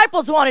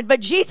disciples wanted, but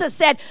Jesus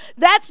said,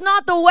 that's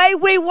not the way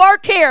we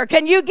work here.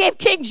 Can you give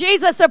King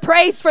Jesus a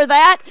praise for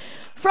that?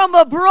 From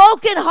a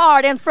broken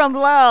heart and from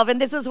love. And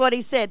this is what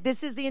he said.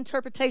 This is the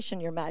interpretation,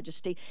 Your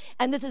Majesty.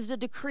 And this is the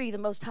decree the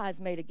Most High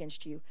has made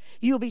against you.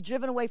 You will be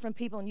driven away from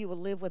people, and you will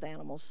live with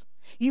animals.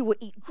 You will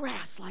eat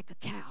grass like a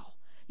cow.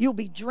 You'll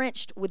be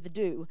drenched with the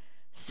dew.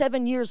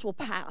 7 years will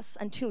pass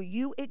until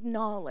you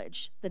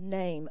acknowledge the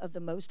name of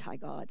the Most High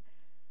God.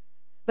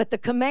 But the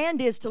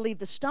command is to leave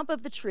the stump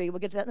of the tree, we'll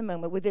get to that in a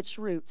moment, with its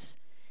roots,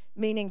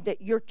 meaning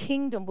that your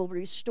kingdom will be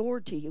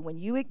restored to you when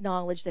you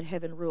acknowledge that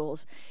heaven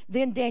rules.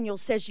 Then Daniel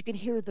says you can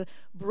hear the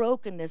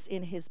brokenness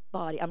in his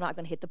body. I'm not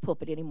going to hit the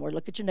pulpit anymore.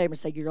 Look at your neighbor and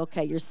say, you're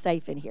okay, you're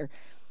safe in here.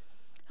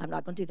 I'm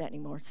not going to do that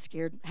anymore.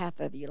 Scared half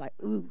of you, like,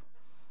 ooh,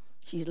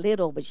 she's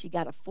little, but she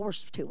got a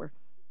force to her.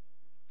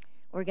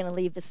 We're going to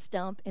leave the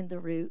stump and the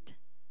root,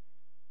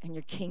 and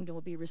your kingdom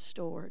will be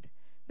restored.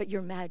 But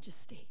Your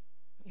Majesty,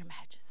 Your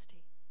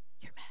Majesty,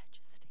 Your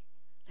Majesty,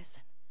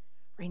 listen,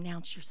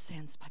 renounce your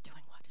sins by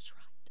doing what is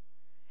right,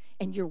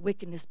 and your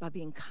wickedness by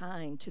being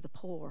kind to the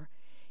poor.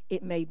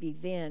 It may be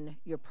then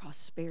your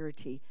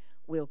prosperity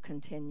will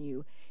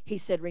continue. He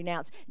said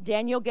renounce.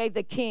 Daniel gave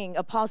the king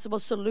a possible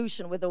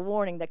solution with a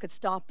warning that could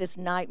stop this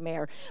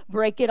nightmare.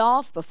 Break it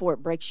off before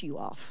it breaks you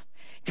off.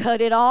 Cut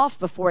it off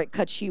before it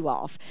cuts you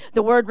off.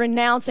 The word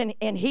renounce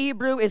in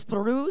Hebrew is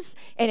peruz,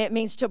 and it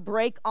means to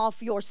break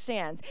off your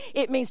sins.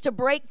 It means to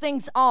break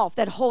things off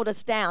that hold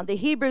us down. The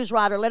Hebrews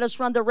writer, let us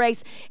run the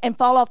race and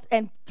fall off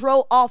and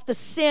throw off the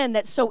sin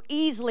that so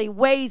easily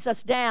weighs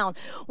us down.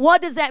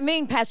 What does that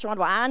mean, Pastor Ron?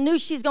 Well, I knew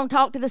she's going to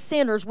talk to the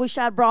sinners. Wish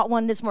I'd brought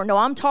one this morning. No,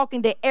 I'm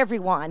talking to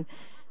everyone.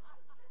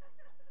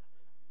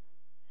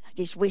 I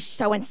just wish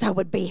so-and-so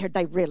would be here.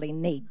 They really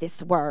need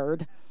this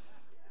word.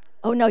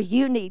 Oh, no,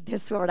 you need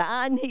this word.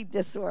 I need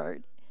this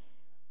word.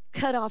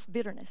 Cut off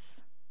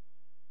bitterness.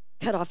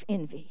 Cut off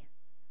envy.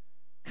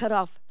 Cut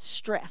off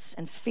stress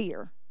and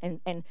fear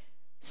and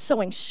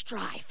sowing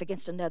strife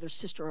against another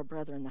sister or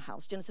brother in the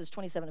house. Genesis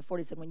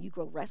 27:40 said, when you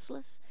grow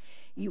restless,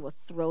 you will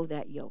throw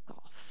that yoke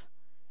off.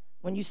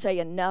 When you say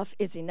enough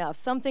is enough.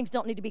 Some things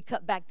don't need to be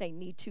cut back. They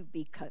need to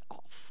be cut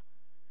off.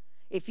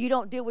 If you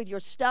don't deal with your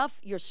stuff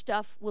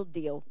will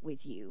deal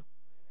with you.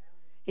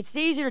 It's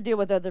easier to deal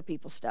with other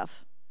people's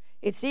stuff.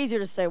 It's easier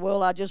to say,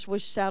 well, I just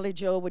wish Sally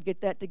Joe would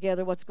get that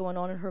together, what's going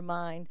on in her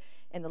mind.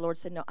 And the Lord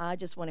said, no, I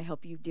just want to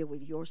help you deal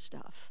with your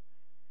stuff.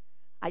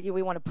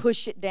 We want to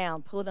push it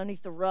down, pull it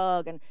underneath the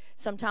rug. And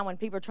sometimes when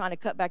people are trying to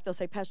cut back, they'll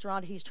say, Pastor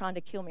Ron, he's trying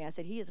to kill me. I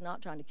said, he is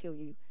not trying to kill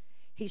you.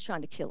 He's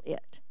trying to kill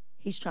it.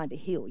 He's trying to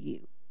heal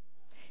you.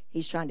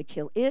 He's trying to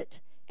kill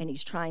it, and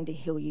he's trying to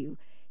heal you.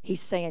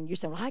 He's saying, you're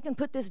saying, well, I can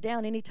put this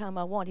down anytime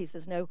I want. He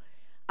says, no,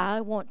 I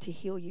want to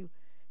heal you.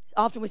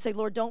 Often we say,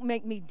 Lord, don't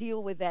make me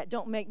deal with that.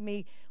 Don't make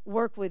me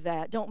work with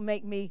that. Don't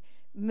make me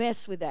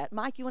mess with that.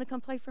 Mike, you want to come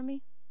play for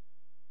me?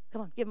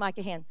 Come on, give Mike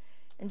a hand.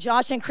 And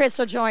Josh and Chris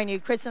will join you.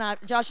 Josh and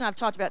I have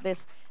talked about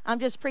this. I'm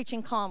just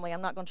preaching calmly.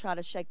 I'm not going to try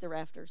to shake the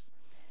rafters.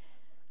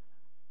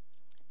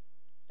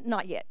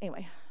 Not yet,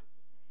 anyway.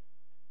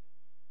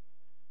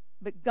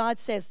 But God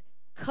says,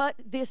 cut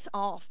this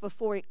off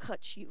before it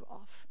cuts you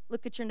off.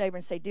 Look at your neighbor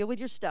and say, deal with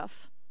your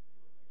stuff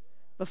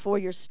before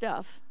your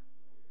stuff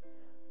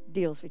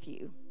deals with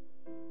you.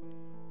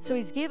 So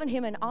he's given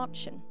him an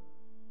option.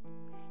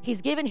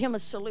 He's given him a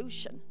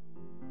solution.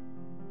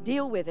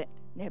 Deal with it,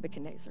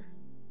 Nebuchadnezzar.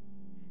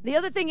 The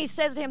other thing he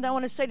says to him that I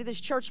want to say to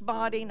this church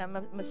body, and I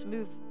must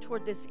move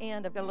toward this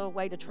end. I've got a little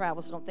way to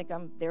travel, so don't think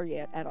I'm there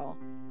yet at all.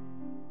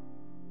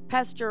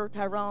 Pastor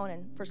Tyrone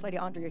and First Lady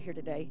Andrea are here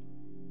today.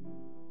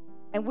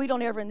 And we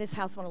don't ever in this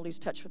house want to lose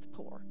touch with the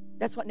poor.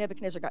 That's what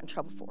Nebuchadnezzar got in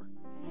trouble for.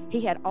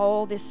 He had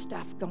all this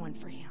stuff going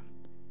for him.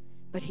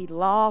 But he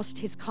lost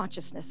his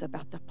consciousness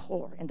about the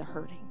poor and the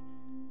hurting.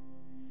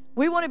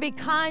 We want to be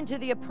kind to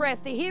the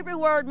oppressed. The Hebrew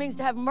word means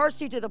to have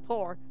mercy to the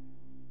poor.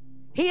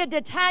 He had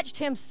detached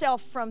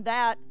himself from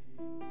that.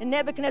 And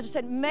Nebuchadnezzar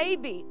said,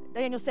 maybe,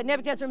 Daniel said,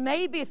 Nebuchadnezzar,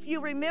 maybe if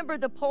you remember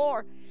the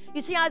poor.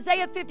 You see,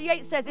 Isaiah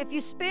 58 says, if you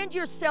spend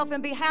yourself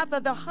in behalf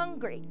of the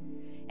hungry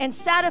and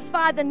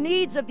satisfy the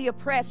needs of the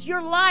oppressed,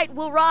 your light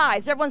will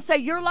rise. Everyone say,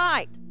 your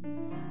light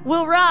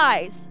will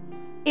rise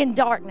in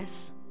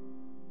darkness.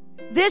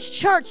 This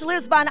church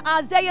lives by an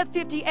Isaiah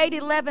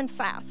 58:11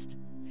 fast.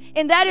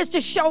 And that is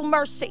to show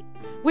mercy.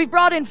 We've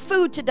brought in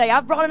food today.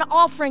 I've brought an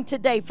offering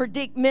today for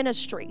Deep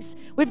Ministries.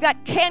 We've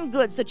got canned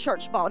goods the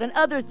church bought and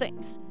other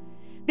things.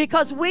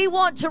 Because we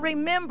want to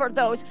remember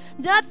those.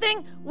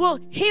 Nothing will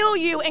heal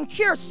you and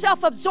cure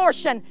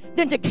self-absorption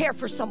than to care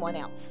for someone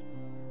else.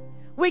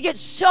 We get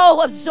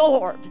so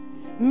absorbed.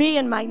 Me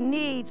and my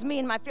needs, me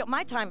and my feel.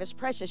 My time is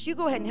precious. You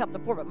go ahead and help the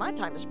poor, but my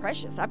time is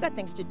precious. I've got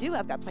things to do.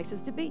 I've got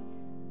places to be.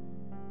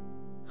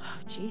 Oh,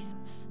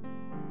 Jesus.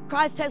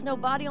 Christ has no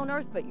body on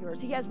earth but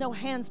yours. He has no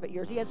hands but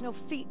yours. He has no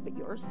feet but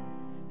yours.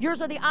 Yours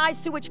are the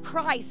eyes through which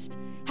Christ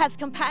has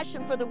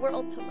compassion for the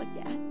world to look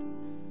at.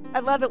 I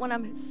love it when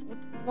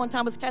one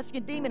time I was casting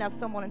a demon out of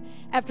someone, and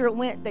after it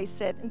went, they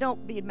said, and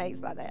don't be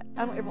amazed by that.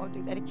 I don't ever want to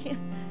do that again.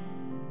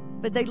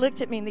 But they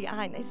looked at me in the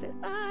eye and they said,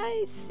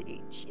 I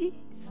see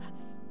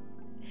Jesus.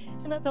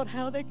 And I thought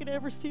how they could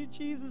ever see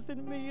Jesus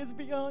in me is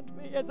beyond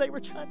me, as they were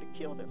trying to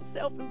kill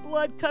themselves and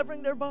blood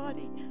covering their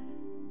body.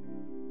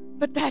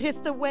 But that is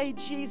the way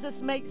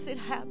Jesus makes it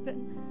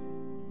happen.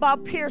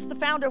 Bob Pierce, the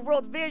founder of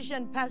World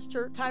Vision,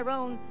 Pastor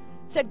Tyrone,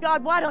 said,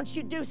 God, why don't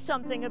you do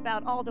something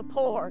about all the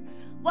poor?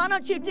 Why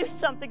don't you do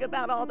something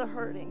about all the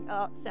hurting?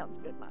 Oh, it sounds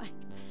good, Mike.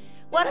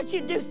 Why don't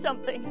you do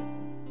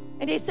something?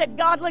 And he said,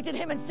 God looked at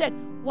him and said,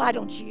 why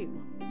don't you?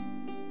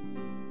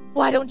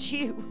 Why don't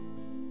you?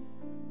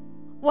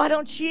 Why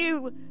don't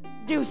you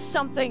do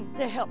something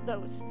to help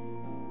those?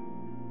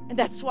 And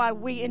that's why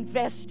we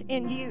invest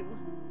in you.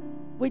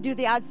 We do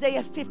the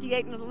Isaiah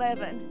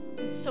 58:11.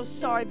 I'm so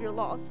sorry of your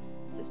loss,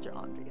 Sister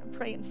Andrea. I'm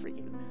praying for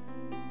you.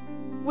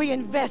 We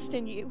invest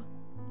in you.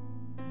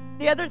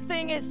 The other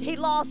thing is he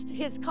lost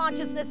his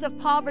consciousness of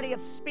poverty of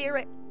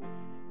spirit.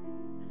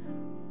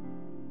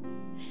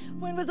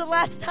 When was the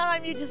last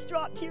time you just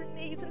dropped to your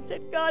knees and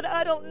said, God,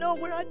 I don't know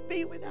where I'd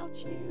be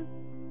without you.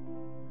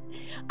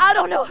 I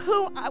don't know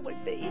who I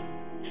would be.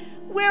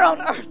 Where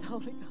on earth,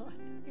 Holy God?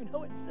 You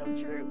know it's so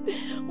true.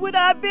 Would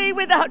I be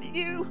without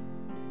you?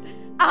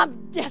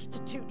 I'm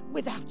destitute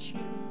without you.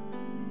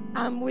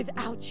 I'm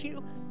without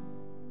you.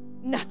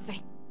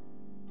 Nothing.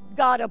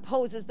 God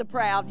opposes the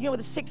proud. You know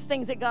the 6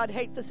 things that God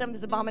hates, the 7th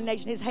is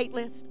abomination, his hate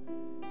list?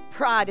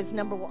 Pride is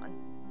number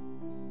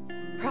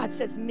 1. Pride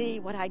says me,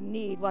 what I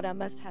need, what I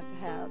must have to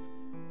have.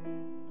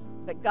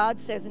 But God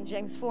says in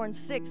James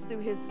 4:6, through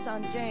his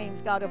son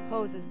James, God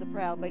opposes the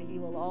proud, but he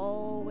will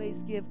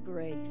always give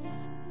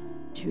grace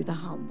to the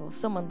humble.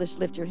 Someone just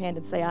lift your hand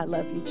and say, I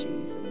love you,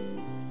 Jesus.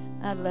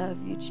 I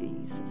love you,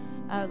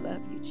 Jesus. I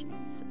love you,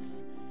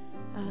 Jesus.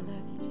 I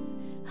love you, Jesus.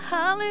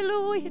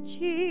 Hallelujah,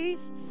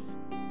 Jesus.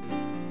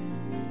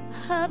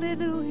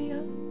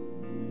 Hallelujah.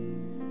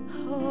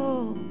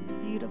 Oh,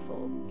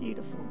 beautiful,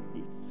 beautiful,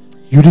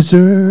 beautiful. You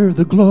deserve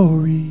the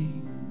glory.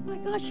 Oh my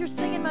gosh, you're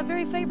singing my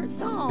very favorite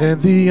song.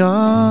 And the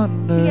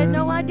honor. He had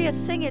no idea.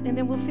 Sing it and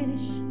then we'll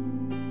finish.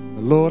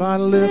 Lord, I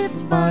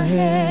lift my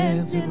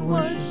hands in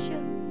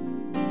worship.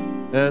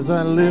 as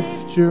I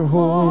lift your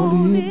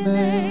holy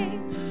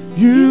name.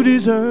 You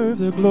deserve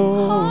the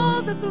glory,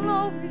 all the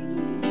glory,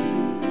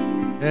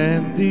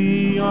 and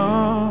the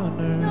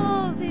honor.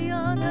 all the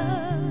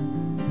honor.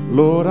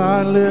 Lord,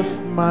 I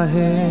lift my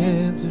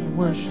hands in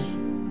worship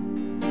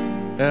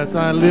as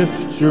I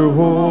lift your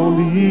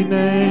holy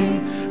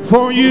name.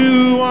 For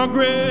you are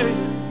great.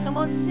 Come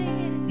on,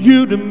 sing it.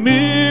 You do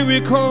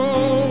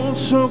miracles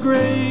so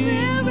great.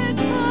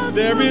 Miracles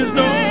There so is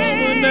no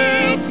great. one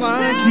else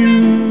like There you.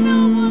 is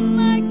no one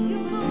like you,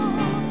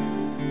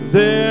 Lord.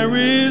 There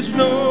is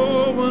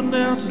no one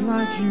else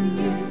like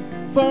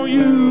you. For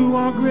you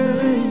are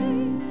great.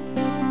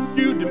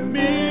 You do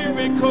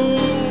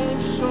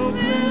miracles so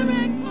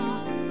great.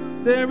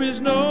 There is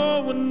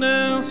no one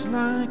else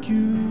like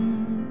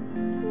you.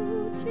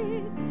 Oh,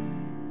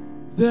 Jesus.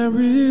 There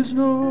is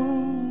no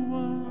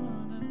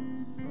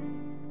one else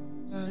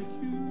like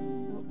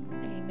you.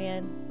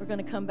 Amen. We're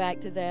going to come back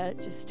to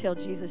that. Just tell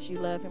Jesus you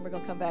love him. We're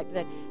going to come back to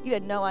that. You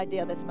had no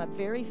idea that's my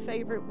very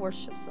favorite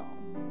worship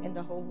song in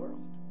the whole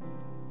world.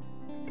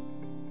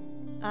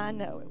 I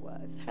know it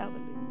was.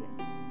 Hallelujah.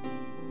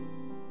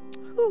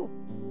 Whew.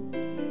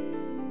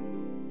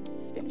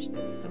 Let's finish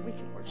this so we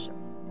can worship.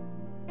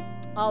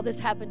 All this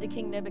happened to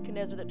King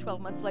Nebuchadnezzar that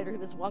 12 months later he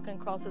was walking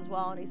across his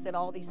wall and he said,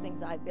 all these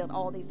things I've built,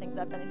 all these things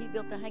I've done. And he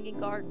built the Hanging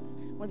Gardens,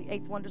 one of the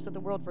 8th wonders of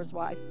the world, for his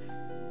wife.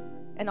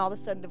 And all of a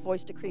sudden the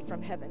voice decreed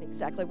from heaven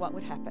exactly what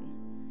would happen.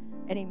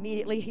 And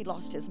immediately he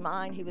lost his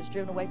mind. He was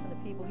driven away from the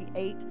people. He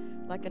ate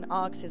like an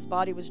ox. His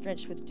body was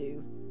drenched with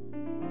dew.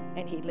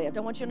 And he lived.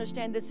 I want you to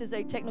understand this is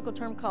a technical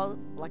term called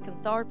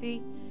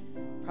lycanthropy.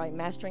 Probably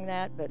mastering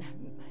that, but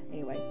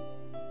anyway.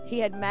 He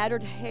had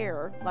matted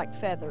hair like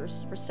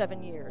feathers for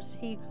 7 years.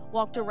 He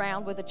walked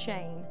around with a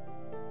chain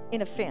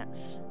in a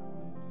fence.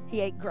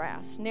 He ate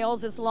grass.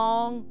 Nails as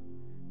long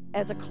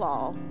as a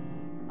claw.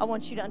 I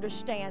want you to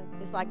understand,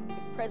 it's like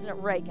if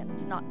President Reagan,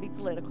 to not be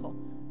political,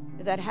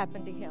 if that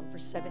happened to him for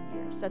 7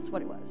 years. That's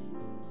what it was.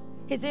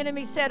 His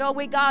enemies said, oh,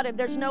 we got him.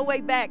 There's no way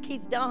back.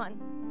 He's done.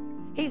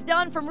 He's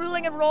done from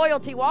ruling and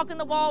royalty, walking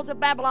the walls of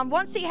Babylon.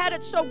 Once he had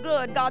it so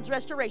good, God's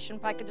restoration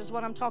package is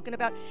what I'm talking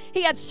about.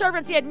 He had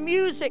servants, he had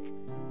music,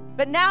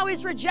 but now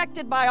he's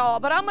rejected by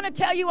all. But I'm going to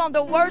tell you, on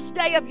the worst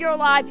day of your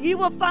life, you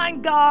will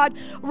find God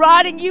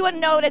writing you a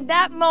note in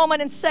that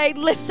moment and say,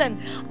 listen,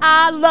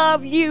 I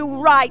love you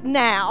right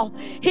now.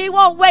 He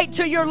won't wait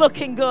till you're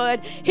looking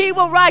good. He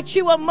will write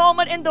you a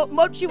note in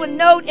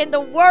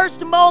the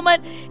worst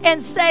moment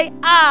and say,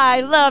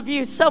 I love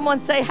you. Someone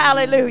say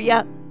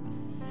hallelujah.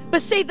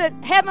 But see, the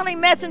heavenly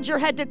messenger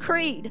had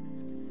decreed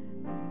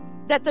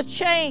that the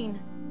chain,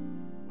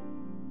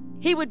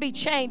 he would be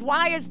chained.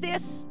 Why is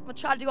this? I'm going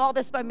to try to do all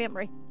this by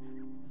memory.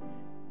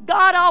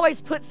 God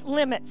always puts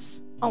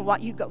limits on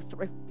what you go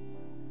through.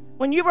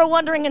 When you were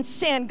wandering in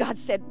sin, God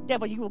said,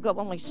 devil, you will go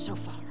only so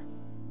far.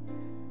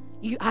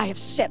 I have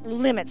set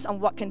limits on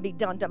what can be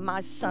done to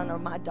my son or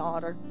my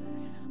daughter.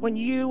 When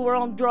you were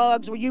on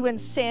drugs, were you in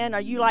sin, or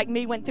you like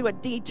me went through a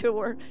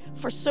detour,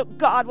 forsook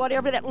God,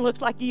 whatever that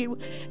looked like you,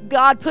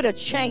 God put a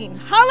chain,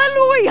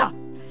 hallelujah,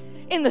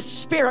 in the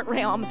spirit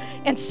realm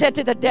and said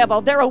to the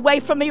devil, they're away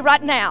from me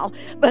right now,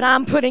 but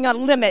I'm putting a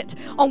limit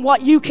on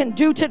what you can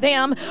do to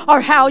them or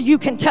how you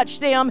can touch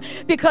them,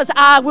 because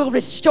I will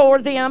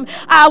restore them.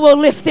 I will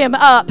lift them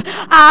up.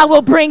 I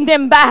will bring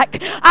them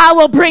back. I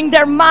will bring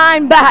their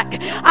mind back.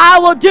 I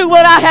will do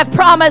what I have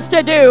promised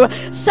to do.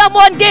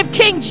 Someone give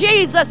King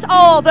Jesus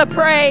all the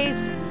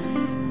praise.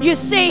 You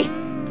see,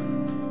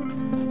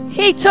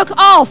 he took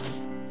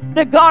off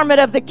the garment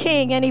of the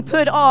king and he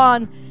put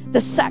on the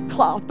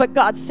sackcloth, but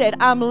God said,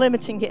 I'm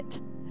limiting it.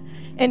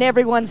 And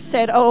everyone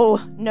said,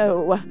 oh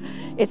no,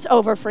 it's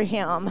over for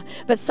him.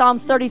 But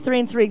Psalms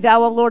 33:3,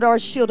 thou, O Lord, art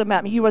a shield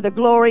about me. You are the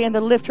glory and the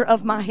lifter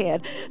of my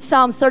head.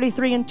 Psalms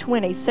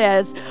 33:20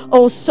 says,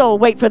 O soul,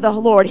 wait for the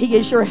Lord. He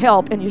is your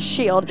help and your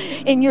shield.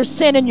 In your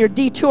sin and your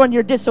detour and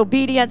your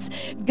disobedience,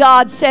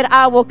 God said,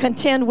 I will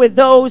contend with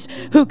those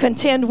who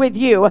contend with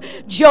you.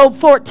 Job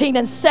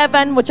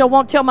 14:7, which I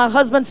won't tell my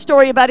husband's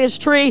story about his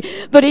tree,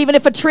 but even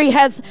if a tree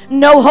has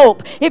no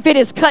hope, if it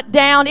is cut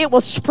down, it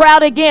will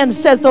sprout again,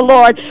 says the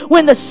Lord.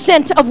 When the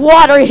scent of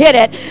water hit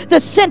it, the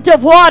scent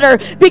of water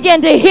began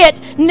to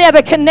hit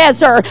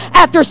Nebuchadnezzar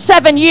after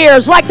 7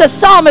 years. Like the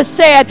psalmist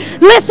said,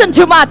 listen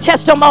to my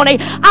testimony.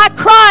 I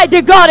cried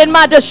to God in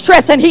my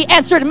distress and he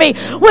answered me.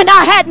 When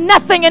I had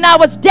nothing and I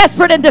was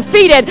desperate and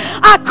defeated,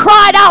 I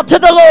cried out to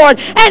the Lord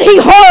and he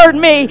heard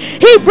me.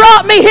 He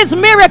brought me his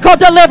miracle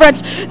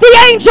deliverance.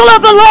 The angel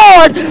of the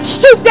Lord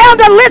stooped down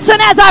to listen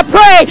as I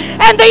prayed,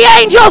 and the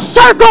angel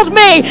circled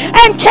me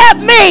and kept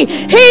me.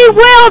 He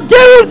will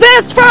do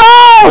this for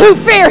all who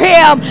fear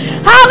him.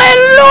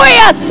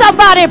 Hallelujah.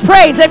 Somebody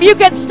praise him. You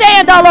can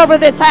stand all over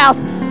this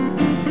house.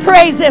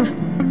 Praise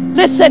him.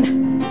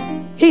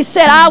 Listen, he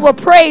said, I will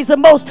praise the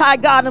Most High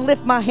God and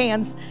lift my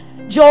hands.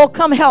 Joel,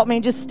 come help me.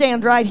 Just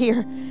stand right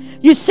here.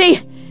 You see,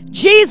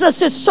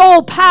 Jesus is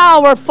so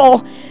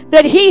powerful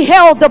that he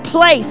held the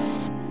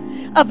place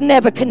of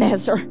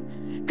Nebuchadnezzar,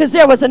 because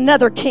there was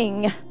another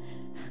king.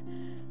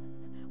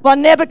 While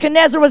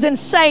Nebuchadnezzar was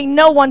insane,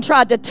 no one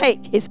tried to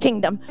take his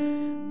kingdom.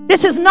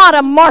 This is not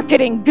a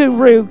marketing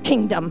guru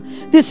kingdom.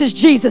 This is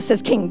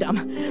Jesus'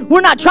 kingdom.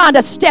 We're not trying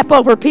to step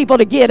over people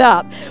to get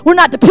up. We're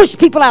not to push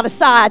people out of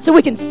sight so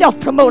we can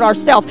self-promote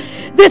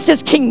ourselves. This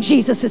is King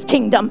Jesus'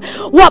 kingdom.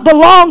 What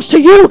belongs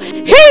to you,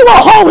 He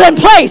will hold in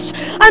place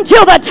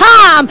until the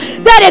time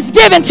that is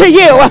given to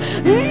you.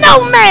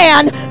 No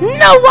man,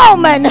 no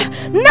woman,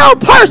 no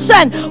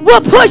person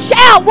will push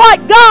out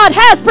what God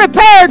has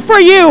prepared for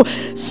you.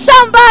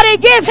 Somebody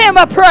give Him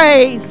a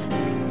praise.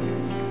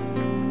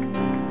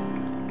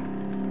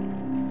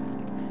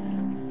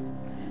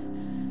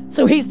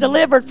 So he's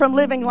delivered from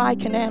living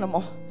like an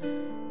animal.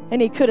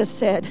 And he could have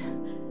said,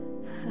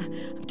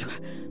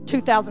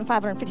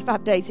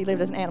 2,555 days he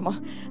lived as an animal,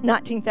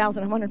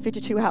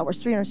 19,152 hours,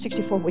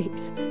 364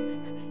 weeks.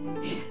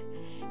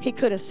 He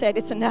could have said,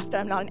 it's enough that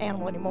I'm not an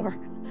animal anymore.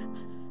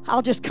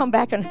 I'll just come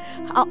back and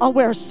I'll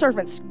wear a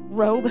servant's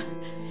robe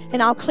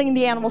and I'll clean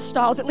the animal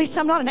stalls. At least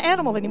I'm not an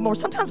animal anymore.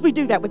 Sometimes we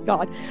do that with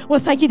God. Well,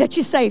 thank you that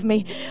you saved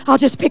me. I'll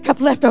just pick up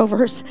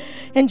leftovers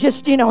and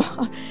just,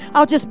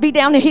 I'll just be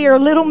down here,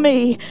 little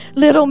me,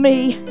 little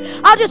me.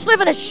 I'll just live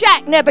in a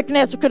shack,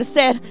 Nebuchadnezzar could have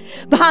said,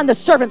 behind the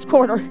servant's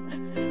quarter.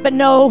 But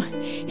no,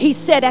 he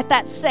said at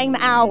that same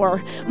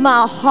hour,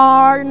 my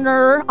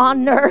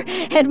honor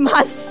and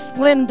my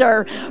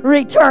splendor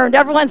returned.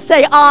 Everyone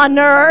say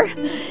honor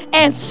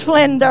and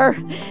splendor.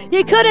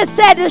 You could have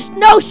said there's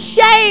no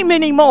shame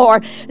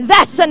anymore.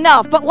 That's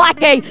enough. But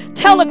like a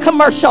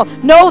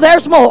telecommercial, no,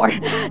 there's more.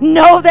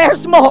 No,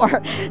 there's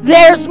more.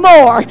 There's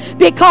more.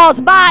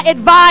 Because my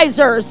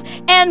advisors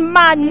and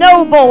my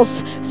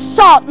nobles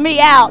sought me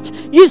out.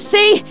 You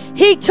see,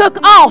 he took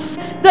off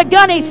the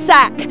gunny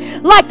sack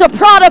like the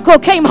prodigal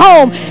came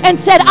home and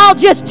said, I'll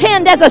just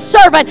tend as a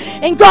servant.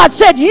 And God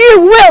said, you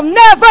will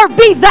never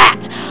be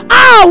that.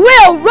 I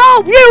will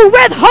robe you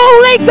with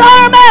holy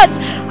garments.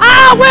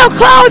 I will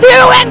clothe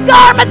you in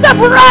garments of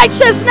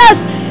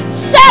righteousness,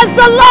 says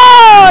the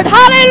Lord.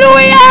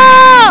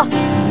 Hallelujah.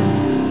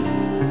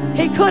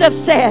 He could have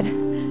said,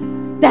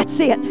 that's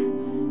it.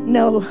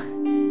 No,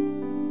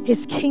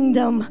 his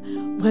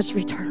kingdom was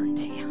returned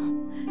to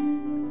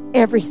him.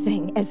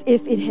 Everything as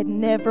if it had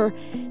never,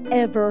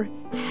 ever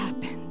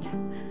happened.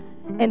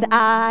 And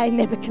I,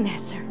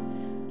 Nebuchadnezzar,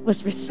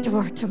 was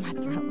restored to my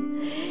throne.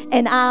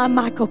 And I,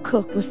 Michael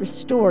Cook, was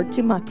restored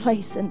to my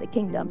place in the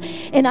kingdom.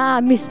 And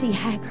I, Misty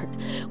Haggard,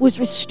 was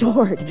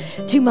restored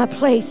to my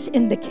place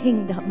in the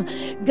kingdom.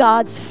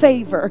 God's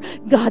favor,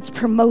 God's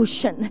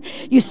promotion.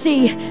 You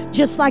see,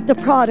 just like the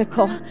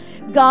prodigal,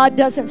 God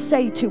doesn't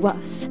say to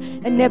us,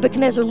 and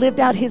Nebuchadnezzar lived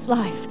out his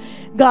life,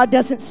 God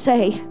doesn't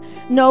say,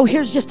 no,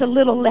 here's just a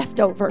little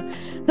leftover.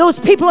 Those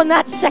people in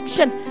that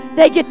section,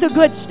 they get the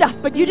good stuff,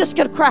 but you just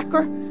get a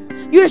cracker.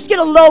 You just get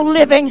a low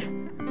living.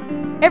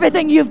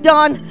 Everything you've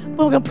done,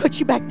 we're going to put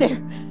you back there.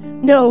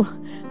 No,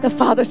 the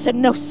father said,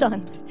 no,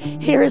 son,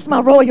 here is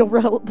my royal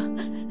robe.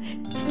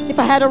 If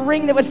I had a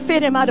ring that would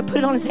fit him, I'd have put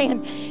it on his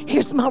hand.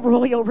 Here's my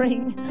royal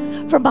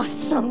ring, for my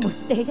son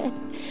was dead,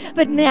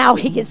 but now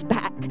he is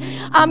back.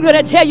 I'm going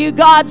to tell you,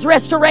 God's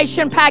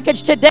restoration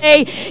package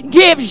today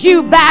gives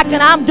you back,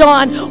 and I'm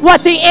done,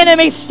 what the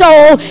enemy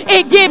stole.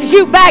 It gives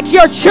you back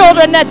your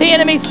children that the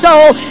enemy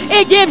stole.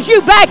 It gives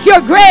you back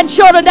your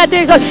grandchildren that the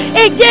enemy stole.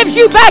 It gives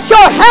you back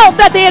your health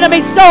that the enemy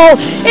stole.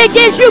 It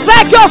gives you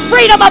back your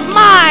freedom of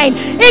mind.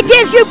 It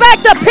gives you back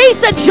the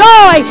peace and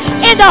joy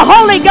in the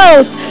Holy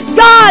Ghost.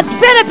 God's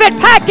benefit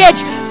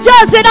package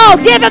does it all.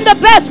 Give him the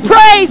best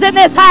praise in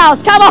this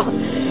house. Come on.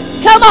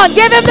 Come on.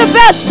 Give him the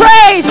best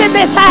praise in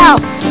this house.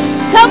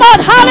 Come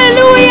on.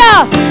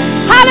 Hallelujah.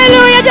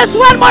 Hallelujah. Just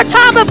one more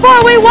time before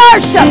we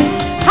worship.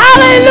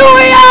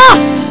 Hallelujah.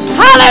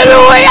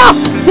 Hallelujah.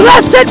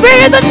 Blessed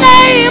be the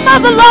name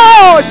of the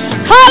Lord.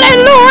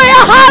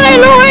 Hallelujah.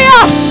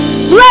 Hallelujah.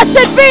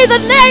 Blessed be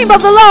the name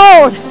of the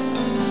Lord.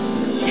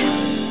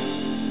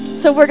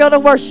 So we're going to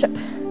worship.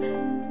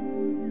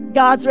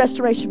 God's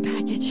restoration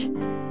package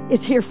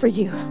is here for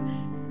you.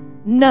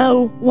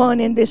 No one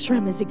in this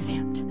room is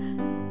exempt.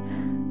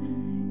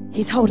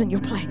 He's holding your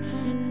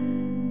place.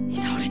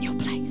 He's holding your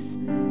place.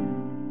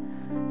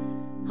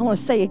 I want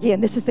to say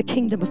again, this is the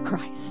kingdom of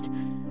Christ.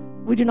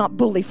 We do not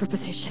bully for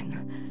position.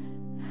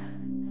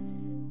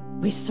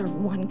 We serve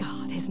one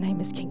God. His name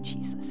is King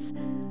Jesus.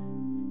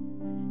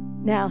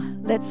 Now,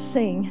 let's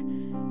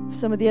sing. If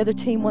some of the other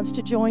team wants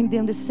to join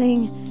them to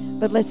sing,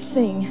 but let's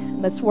sing.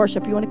 Let's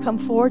worship. You want to come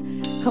forward?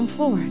 Come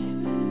forward.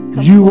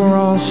 You are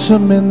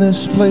awesome in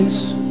this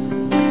place,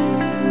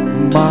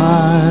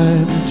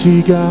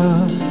 mighty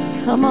God.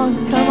 Come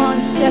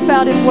on, step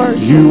out and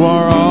worship. You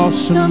are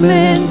awesome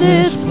in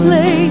this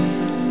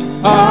place,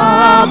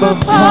 Abba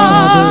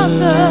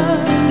Father.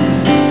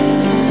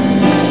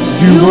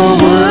 You are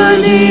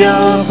worthy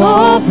of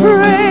all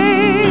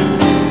praise.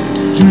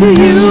 To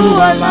you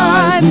our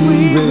life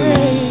we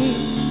raise.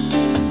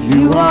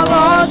 You are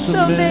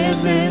awesome in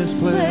this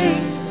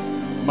place,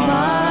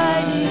 my